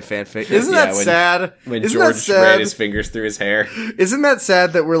Secret Life fanfic. Isn't that sad? When George ran his fingers through his hair. Isn't that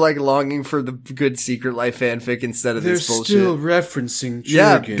sad that we're like longing for the good Secret Life fanfic instead of this bullshit? They're still referencing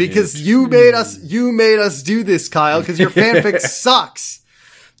Jurgen. Yeah, because you made us do this, Kyle, because your fanfic sucks.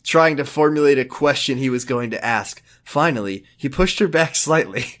 Trying to formulate a question he was going to ask. Finally, he pushed her back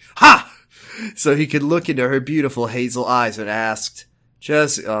slightly. Ha! So he could look into her beautiful hazel eyes and asked,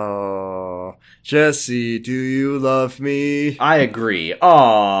 Jesse, do you love me? I agree.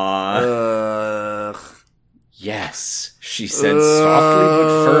 Aww. Yes, she said softly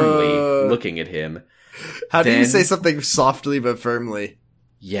but firmly, looking at him. How do you say something softly but firmly?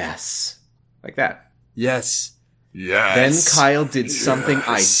 Yes. Like that. Yes. Yes. Then Kyle did something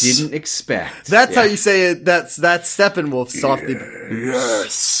I didn't expect. That's how you say it. That's Steppenwolf softly.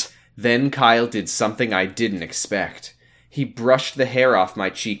 Yes. Then Kyle did something I didn't expect. He brushed the hair off my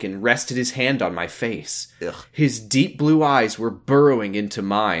cheek and rested his hand on my face. Ugh. His deep blue eyes were burrowing into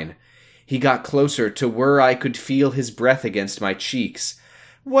mine. He got closer to where I could feel his breath against my cheeks.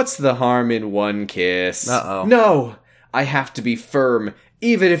 What's the harm in one kiss? Uh-oh. No! I have to be firm,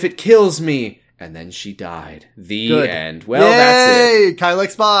 even if it kills me! And then she died. The end. Well, Yay! That's it.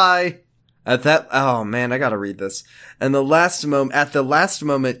 Kylex, bye! Oh man, I gotta read this. At the last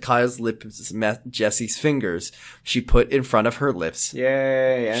moment, Kyle's lips met Jesse's fingers. She put in front of her lips.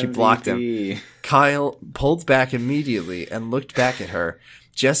 Yay, MVP. She blocked him. Kyle pulled back immediately and looked back at her.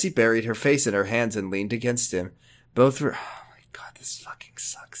 Jessie buried her face in her hands and leaned against him. Oh my god, this fucking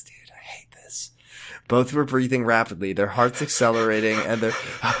sucks, dude. I hate this. Both were breathing rapidly, their hearts accelerating, and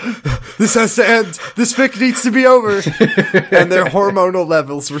this has to end! This fic needs to be over! And their hormonal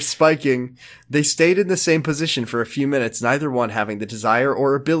levels were spiking. They stayed in the same position for a few minutes, neither one having the desire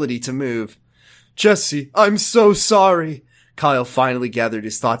or ability to move. Jessie, I'm so sorry. Kyle finally gathered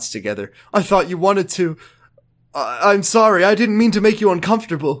his thoughts together. I thought you wanted to. I'm sorry, I didn't mean to make you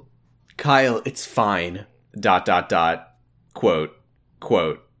uncomfortable. Kyle, it's fine. ... Quote.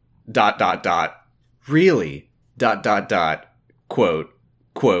 Really? ... Quote.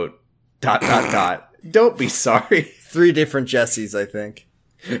 Don't be sorry. 3 different Jessies, I think.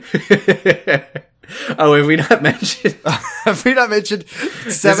 Oh, have we not mentioned? Have we not mentioned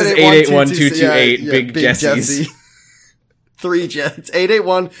 781-228 Big Jessies? 3 Jessies.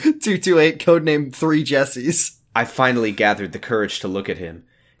 881-228, codename 3 Jessies. I finally gathered the courage to look at him.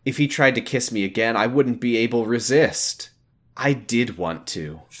 If he tried to kiss me again, I wouldn't be able to resist. I did want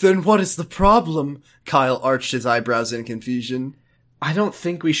to. Then what is the problem? Kyle arched his eyebrows in confusion. I don't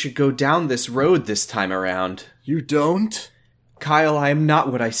think we should go down this road this time around. You don't? Kyle, I am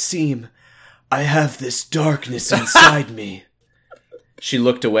not what I seem. I have this darkness inside me. She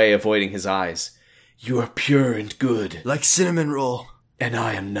looked away, avoiding his eyes. You are pure and good. Like cinnamon roll. And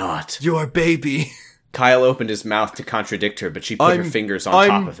I am not. You are baby. Kyle opened his mouth to contradict her, but she put her fingers on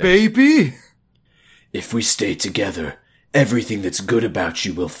top of it. Baby? If we stay together, everything that's good about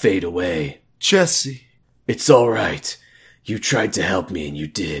you will fade away. Jessie. It's all right. You tried to help me and you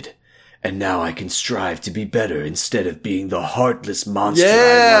did. And now I can strive to be better instead of being the heartless monster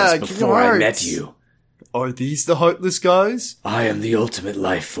I was before I met you. Are these the heartless guys? I am the ultimate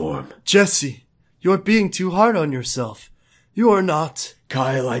life form. Jessie, you're being too hard on yourself. You are not.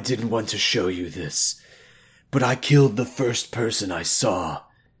 Kyle, I didn't want to show you this, but I killed the first person I saw.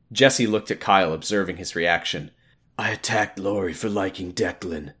 Jessie looked at Kyle, observing his reaction. I attacked Lori for liking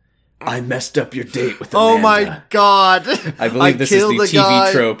Declan. I messed up your date with Amanda. Oh my god. I believe this is the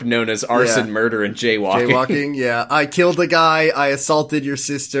TV trope known as arson, murder, and jaywalking. Jaywalking, yeah. I killed a guy, I assaulted your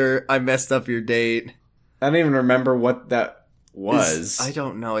sister, I messed up your date. I don't even remember what that was. I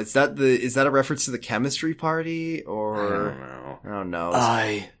don't know. Is that a reference to the chemistry party? Or I don't know.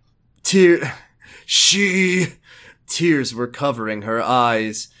 Tears were covering her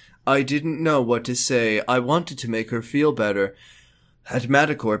eyes. I didn't know what to say. I wanted to make her feel better. At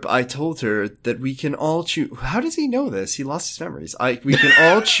Metacorp, I told her that we can all choose. How does he know this? He lost his memories. We can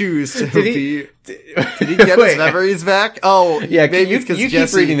all choose to be. Did he get his memories back? Oh, yeah. Maybe it's because you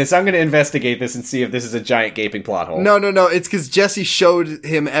keep reading this. I'm going to investigate this and see if this is a giant gaping plot hole. No. It's because Jessie showed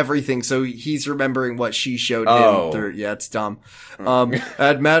him everything, so he's remembering what she showed him. Yeah, it's dumb.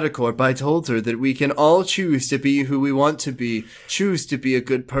 At Metacorp, I told her that we can all choose to be who we want to be. Choose to be a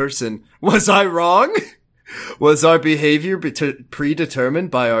good person. Was I wrong? Was our behavior predetermined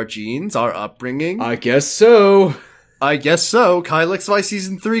by our genes, our upbringing? I guess so. Kyle XY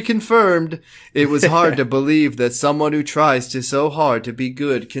Season 3 confirmed. It was hard to believe that someone who tries so hard to be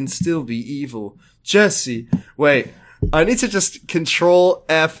good can still be evil. Jessie. Wait, I need to just Control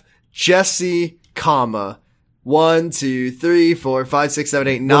F Jessie, comma. 1, 2, 3, 4, 5, 6, 7,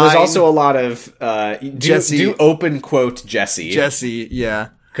 8, 9. Well, there's also a lot of, Jesse. do open quote Jesse. Jesse, yeah.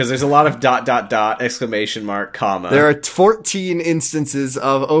 Because there's a lot of ... exclamation mark, comma. There are 14 instances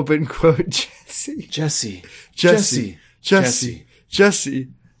of open quote Jesse. Jesse. Jesse. Jesse. Jesse.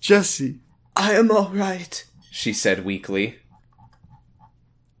 Jesse. I am alright, she said weakly.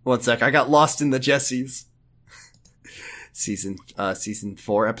 1 sec, I got lost in the Jessies. Season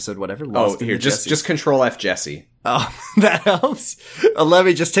 4, episode whatever. Lost in the just Jessies. Control F Jesse. Oh, that helps. Let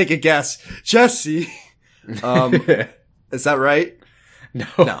me just take a guess. Jesse. Is that right?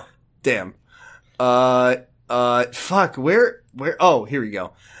 No. Damn. Fuck, where, oh, here we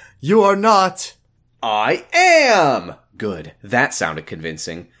go. You are not. I am! Good. That sounded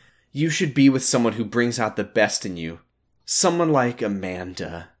convincing. You should be with someone who brings out the best in you. Someone like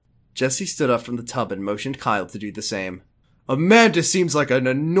Amanda. Jesse stood up from the tub and motioned Kyle to do the same. Amanda seems like an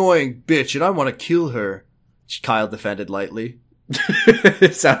annoying bitch and I want to kill her, Kyle defended lightly.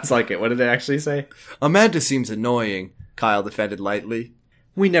 It sounds like it. What did it actually say? Amanda seems annoying, Kyle defended lightly.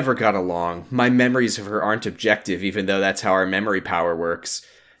 We never got along. My memories of her aren't objective, even though that's how our memory power works.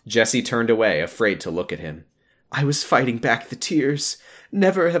 Jesse turned away, afraid to look at him. I was fighting back the tears.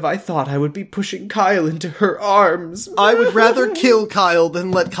 Never have I thought I would be pushing Kyle into her arms. I would rather kill Kyle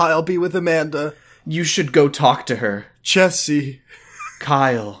than let Kyle be with Amanda. You should go talk to her. Jesse.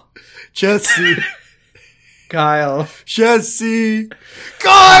 Kyle. Jesse. Kyle. Jesse.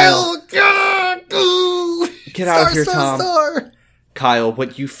 Kyle! Get out of here, Tom. Star. Kyle,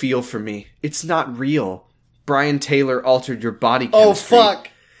 what you feel for me, it's not real. Brian Taylor altered your body chemistry. Oh, fuck.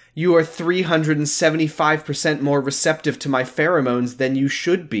 You are 375% more receptive to my pheromones than you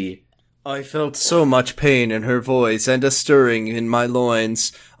should be. I felt so much pain in her voice and a stirring in my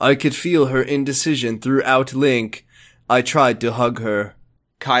loins. I could feel her indecision throughout Link. I tried to hug her.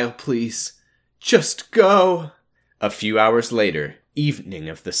 Kyle, please. Just go. A few hours later, evening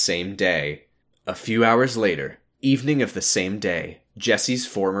of the same day. Jesse's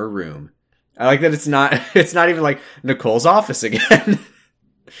former room. I like that it's not even like Nicole's office again.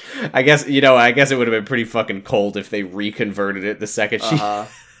 I guess it would have been pretty fucking cold if they reconverted it the second she...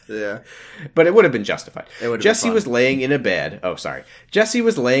 Yeah. But it would have been justified. Jesse was laying in bed on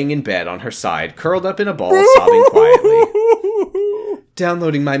her side, curled up in a ball, sobbing quietly.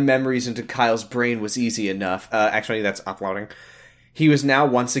 Downloading my memories into Kyle's brain was easy enough. Actually, that's uploading. He was now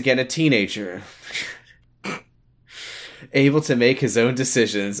once again a teenager. Able to make his own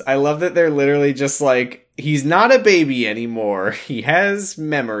decisions. I love that they're literally just like, he's not a baby anymore. He has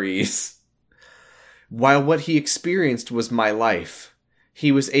memories. While what he experienced was my life,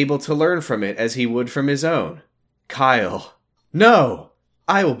 he was able to learn from it as he would from his own. Kyle. No!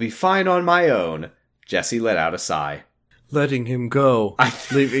 I will be fine on my own. Jesse let out a sigh. Letting him go.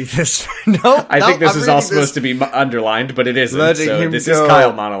 Leaving this... I think this is all supposed to be underlined, but it isn't. Letting so him this go. is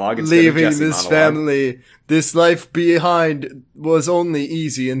Kyle monologue instead Leaving of Jesse this monologue. family, this life behind was only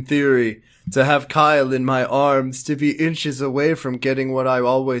easy in theory. To have Kyle in my arms, to be inches away from getting what I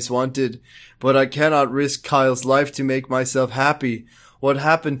always wanted. But I cannot risk Kyle's life to make myself happy. What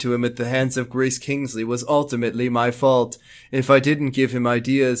happened to him at the hands of Grace Kingsley was ultimately my fault. If I didn't give him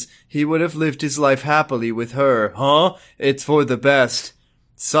ideas, he would have lived his life happily with her. Huh? It's for the best.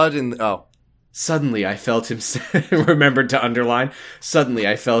 Suddenly I felt him... remembered to underline. Suddenly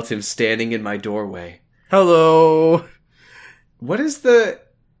I felt him standing in my doorway. Hello. What is the...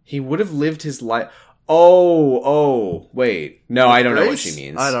 He would have lived his life... Oh, wait. No, I don't know what she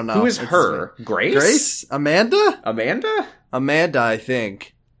means. I don't know. Who is her? Grace? Grace? Amanda, I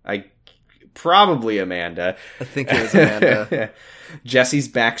think. Probably Amanda. I think it was Amanda. Jesse's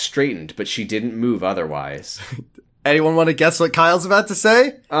back straightened, but she didn't move otherwise. Anyone want to guess what Kyle's about to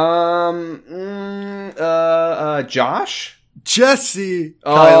say? Josh? Jesse!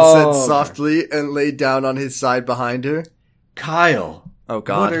 Kyle said softly and laid down on his side behind her. Kyle. Oh,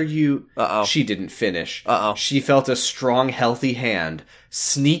 God. What are you... Uh-oh. She didn't finish. Uh-oh. She felt a strong, healthy hand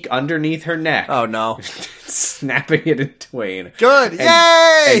sneak underneath her neck. Oh, no. Snapping it in twain. Good!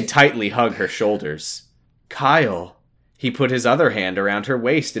 Yay! And tightly hug her shoulders. Kyle. He put his other hand around her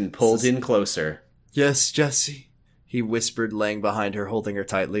waist and pulled in closer. Yes, Jesse, he whispered, laying behind her, holding her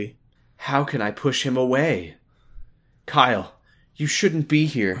tightly. How can I push him away? Kyle, you shouldn't be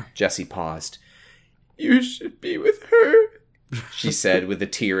here. Jesse paused. You should be with her, she said with a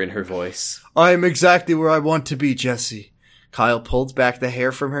tear in her voice. I am exactly where I want to be, Jesse. Kyle pulled back the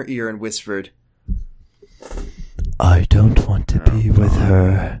hair from her ear and whispered, I don't want to be with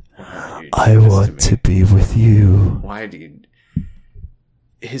her. I want to be with you. Why do you...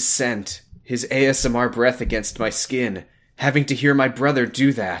 His scent, his ASMR breath against my skin, having to hear my brother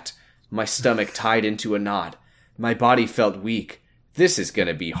do that. My stomach tied into a knot. My body felt weak. This is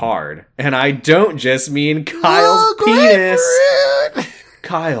gonna be hard. And I don't just mean Kyle's penis.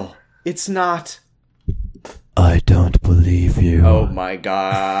 Kyle, it's not. I don't believe you. Oh my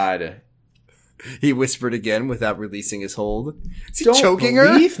god. He whispered again without releasing his hold. Is he Don't choking her?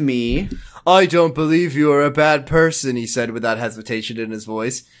 believe me. I don't believe you are a bad person, he said without hesitation in his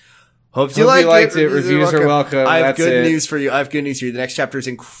voice. Hope you liked it. Reviews are welcome. I have That's good it. news for you. The next chapter is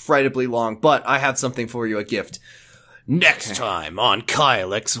incredibly long, but I have something for you, a gift. Next time on Kyle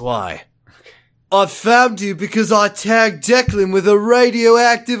XY. I found you because I tagged Declan with a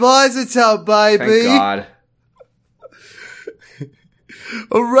radioactive isotope, baby. Thank God.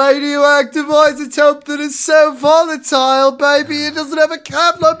 A radioactive isotope that is so volatile, baby. It doesn't have a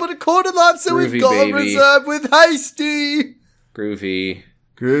cap life but a quarter life, so Groovy, we've got baby. a reserve with Hasty. Groovy.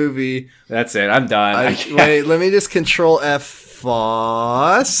 That's it. I'm done. Wait, let me just control F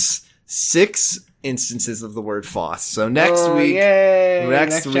FOSS. 6 instances of the word FOSS. So next week. Yay.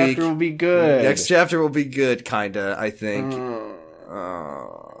 Next week. Chapter will be good. Next chapter will be good, kinda, I think.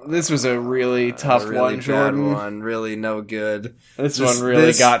 This was a really tough really one, bad Jordan. one. Really no good. This one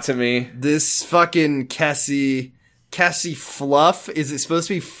really got to me. This fucking Cassie Fluff. Is it supposed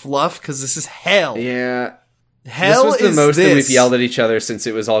to be fluff? Because this is hell. Yeah. Hell this was the is most this. that we've yelled at each other since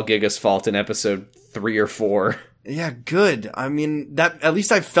it was all Giga's fault in episode 3 or 4. Yeah, good. I mean, that at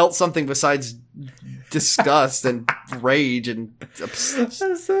least I felt something besides disgust and rage and. I'm so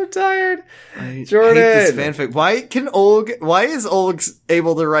tired. Jordan, Jordan, hate this fanfic. Why is Olg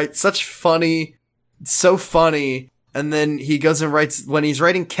able to write so funny, and then he goes and writes when he's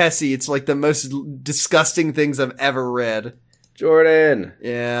writing Kessie, it's like the most disgusting things I've ever read. Jordan.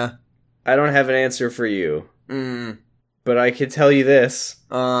 Yeah. I don't have an answer for you. But I can tell you this.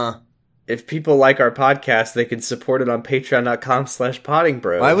 If people like our podcast, they can support it on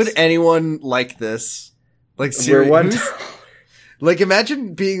patreon.com/pottingbros. Why would anyone like this? Like, seriously, like,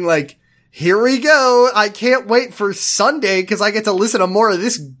 imagine being like, here we go. I can't wait for Sunday because I get to listen to more of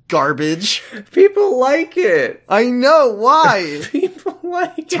this garbage. People like it. I know. Why? People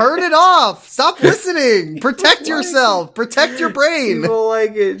like it. Turn it off. Stop listening. Protect yourself. Protect your brain. People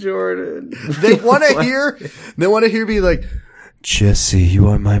like it, Jordan. They want to hear me like, Jesse, you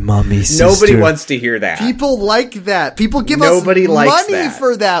are my mommy's sister. Nobody wants to hear that. People like that. People give Nobody us likes money that.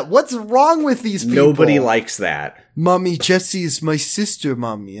 for that. What's wrong with these people? Nobody likes that. Mommy, Jessie is my sister,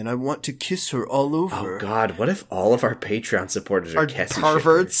 Mommy, and I want to kiss her all over. Oh, God. What if all of our Patreon supporters are Kessie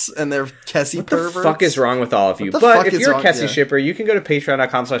perverts shippers? And they're Kessie perverts? What the fuck is wrong with all of you? But if you're a Kessie shipper, you can go to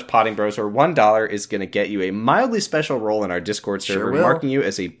patreon.com/pottingbros, where $1 is going to get you a mildly special role in our Discord server, marking you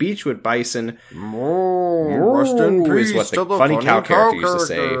as a Beechwood Bison. Rest in peace is what the funny cow character used to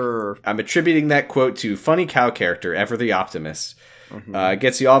say. I'm attributing that quote to funny cow character, Ever the Optimist.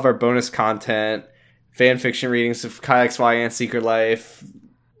 Gets you all of our bonus content, fan fiction readings of Kyle XY and Secret Life.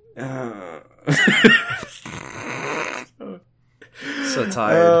 So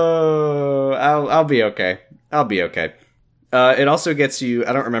tired. Oh, I'll be okay. I'll be okay. It also gets you,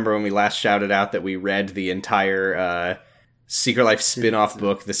 I don't remember when we last shouted out that we read the entire Secret Life spin-off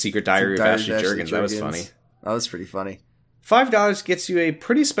book, The Secret Diary of Ashley Juergens. That was funny. That was pretty funny. $5 gets you a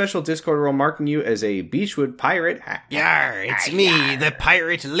pretty special Discord role marking you as a Beechwood pirate. Yar, it's me, the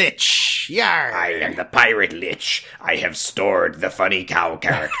Pirate Lich. Yar. I am the Pirate Lich. I have stored the funny cow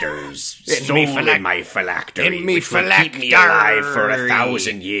characters. In my phylactery. In me which will keep me alive for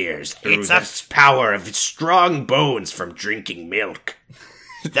 1,000 years through the power of strong bones from drinking milk.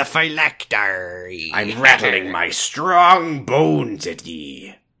 The phylactery. I'm rattling my strong bones at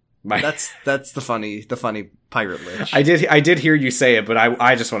ye. That's the funny Pirate Lich. I did hear you say it, but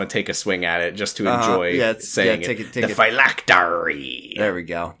I just want to take a swing at it just to enjoy saying it. The phylactery. There we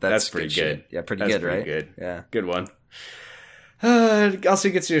go. That's pretty good. Yeah, pretty good, right? Good. Yeah, good one. It also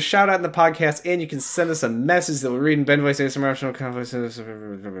gets you a shout out in the podcast, and you can send us a message that we'll read in Ben voice, some optional conversations.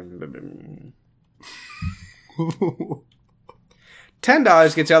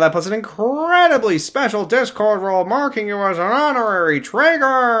 $10 gets you all that plus an incredibly special Discord role marking you as an honorary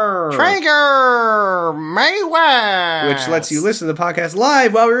Traeger Mayweather, which lets you listen to the podcast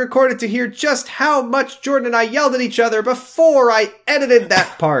live while we record it to hear just how much Jordan and I yelled at each other before I edited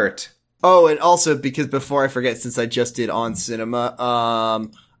that part. Oh, and also because before I forget, since I just did On Cinema,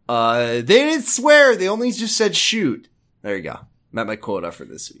 they didn't swear. They only just said shoot. There you go. Met my quota for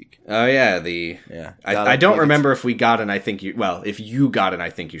this week. Oh, yeah. I don't remember if we got an if you got an I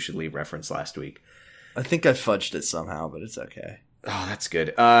think you should leave reference last week. I think I fudged it somehow, but it's okay. Oh, that's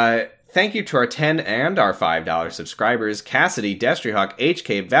good. Thank you to our $10 and our $5 subscribers, Cassidy, Destryhawk,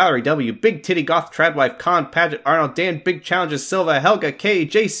 HK, Valerie W, Big Titty Goth, Tradwife, Con, Paget, Arnold, Dan, Big Challenges, Silva, Helga, K,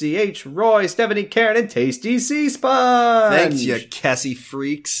 JCH, Roy, Stephanie, Karen, and Tasty C Sponge. Thanks, you Cassie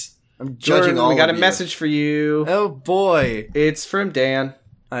freaks. I'm judging Jordan, all we got of a you. message for you. Oh boy. It's from Dan.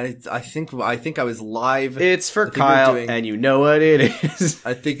 I think I was live. It's for Kyle, and you know what it is.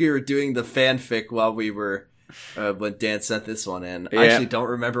 I think we were doing the fanfic while we were when Dan sent this one in. Yeah. I actually don't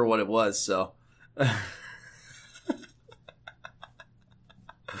remember what it was, so.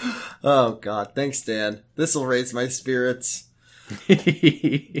 Oh god, thanks Dan. This'll raise my spirits.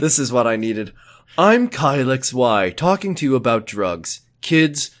 This is what I needed. I'm Kyle XY, talking to you about drugs.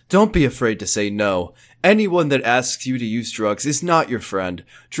 Kids, don't be afraid to say no. Anyone that asks you to use drugs is not your friend.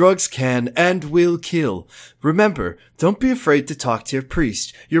 Drugs can and will kill. Remember, don't be afraid to talk to your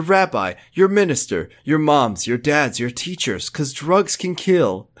priest, your rabbi, your minister, your moms, your dads, your teachers, 'cause drugs can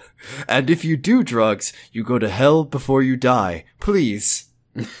kill. And if you do drugs, you go to hell before you die. Please.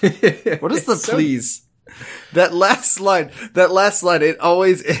 What is the please? That last line, it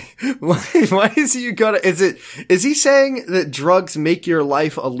always, why is he gonna, is he saying that drugs make your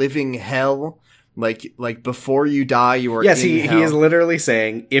life a living hell? Like before you die, you are yes, in hell? He is literally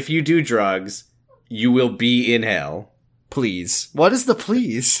saying, if you do drugs, you will be in hell. Please. What is the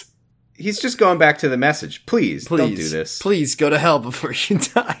please? He's just going back to the message. Please don't do this. Please go to hell before you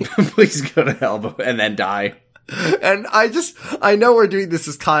die. Please go to hell and then die. And I know we're doing this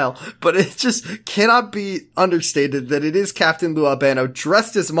as Kyle, but it just cannot be understated that it is Captain Lou Albano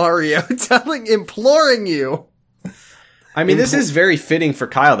dressed as Mario imploring you. I mean, this is very fitting for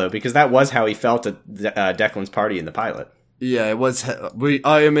Kyle, though, because that was how he felt at Declan's party in the pilot. Yeah, it was,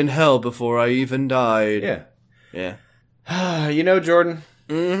 I am in hell before I even died. Yeah. You know, Jordan?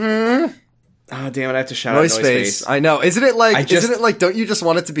 Mm-hmm. Oh, damn it, I have to shout out Noisepace. I know. Isn't it like, don't you just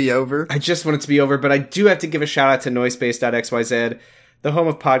want it to be over? I just want it to be over, but I do have to give a shout out to Noisepace.xyz, the home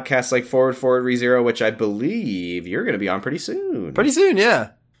of podcasts like Forward, ReZero, which I believe you're going to be on pretty soon. Pretty soon, yeah.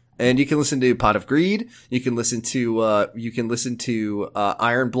 And you can listen to Pot of Greed. You can listen to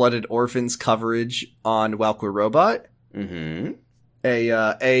Iron Blooded Orphans coverage on Walker Robot. Mm-hmm.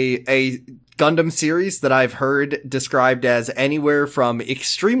 A Gundam series that I've heard described as anywhere from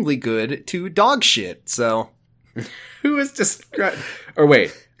extremely good to dog shit. So, who is described? Or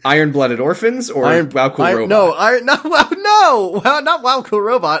wait, Iron Blooded Orphans or Walco Robot? Not Walco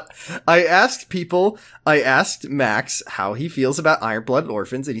Robot. I asked Max how he feels about Iron Blooded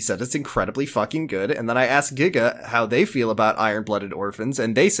Orphans, and he said it's incredibly fucking good. And then I asked Giga how they feel about Iron Blooded Orphans,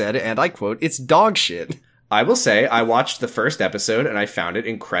 and they said, and I quote, it's dog shit. I will say, I watched the first episode and I found it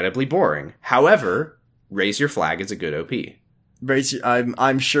incredibly boring. However, Raise Your Flag is a good OP.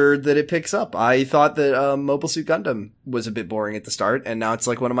 I'm sure that it picks up. I thought that Mobile Suit Gundam was a bit boring at the start, and now it's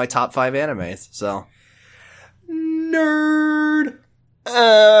like one of my top 5 animes, so. Nerd!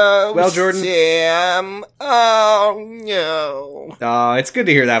 Oh, well, Jordan. Sam. Oh, no. Oh, it's good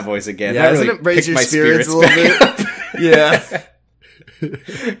to hear that voice again. Yeah, that really really raise your my spirits a little bit. Yeah.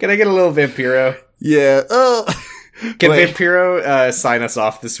 Can I get a little Vampiro? Yeah. Oh. Can Vampiro sign us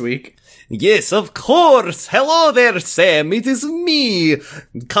off this week? Yes, of course. Hello there, Sam. It is me.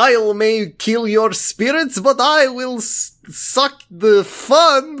 Kyle may kill your spirits, but I will suck the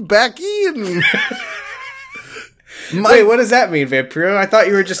fun back in. Wait, what does that mean, Vampiro? I thought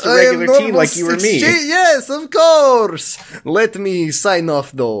you were just a regular teen like you were me. Yes, of course. Let me sign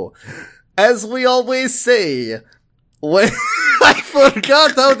off, though. As we always say, when I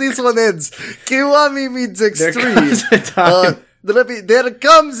forgot how this one ends. Kiwami means extreme. There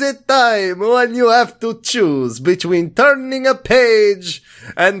comes a time when you have to choose between turning a page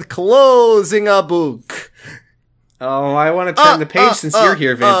and closing a book. Oh, I want to turn the page since you're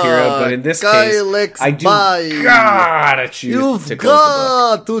here, Vampiro, but in this case, I do gotta choose to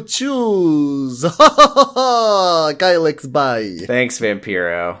close the book. To choose. Kylex, bye. Thanks,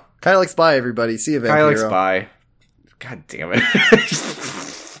 Vampiro. Kylex, bye, everybody. See you, Vampiro. Kylex, bye. God damn it.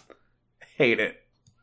 Hate it.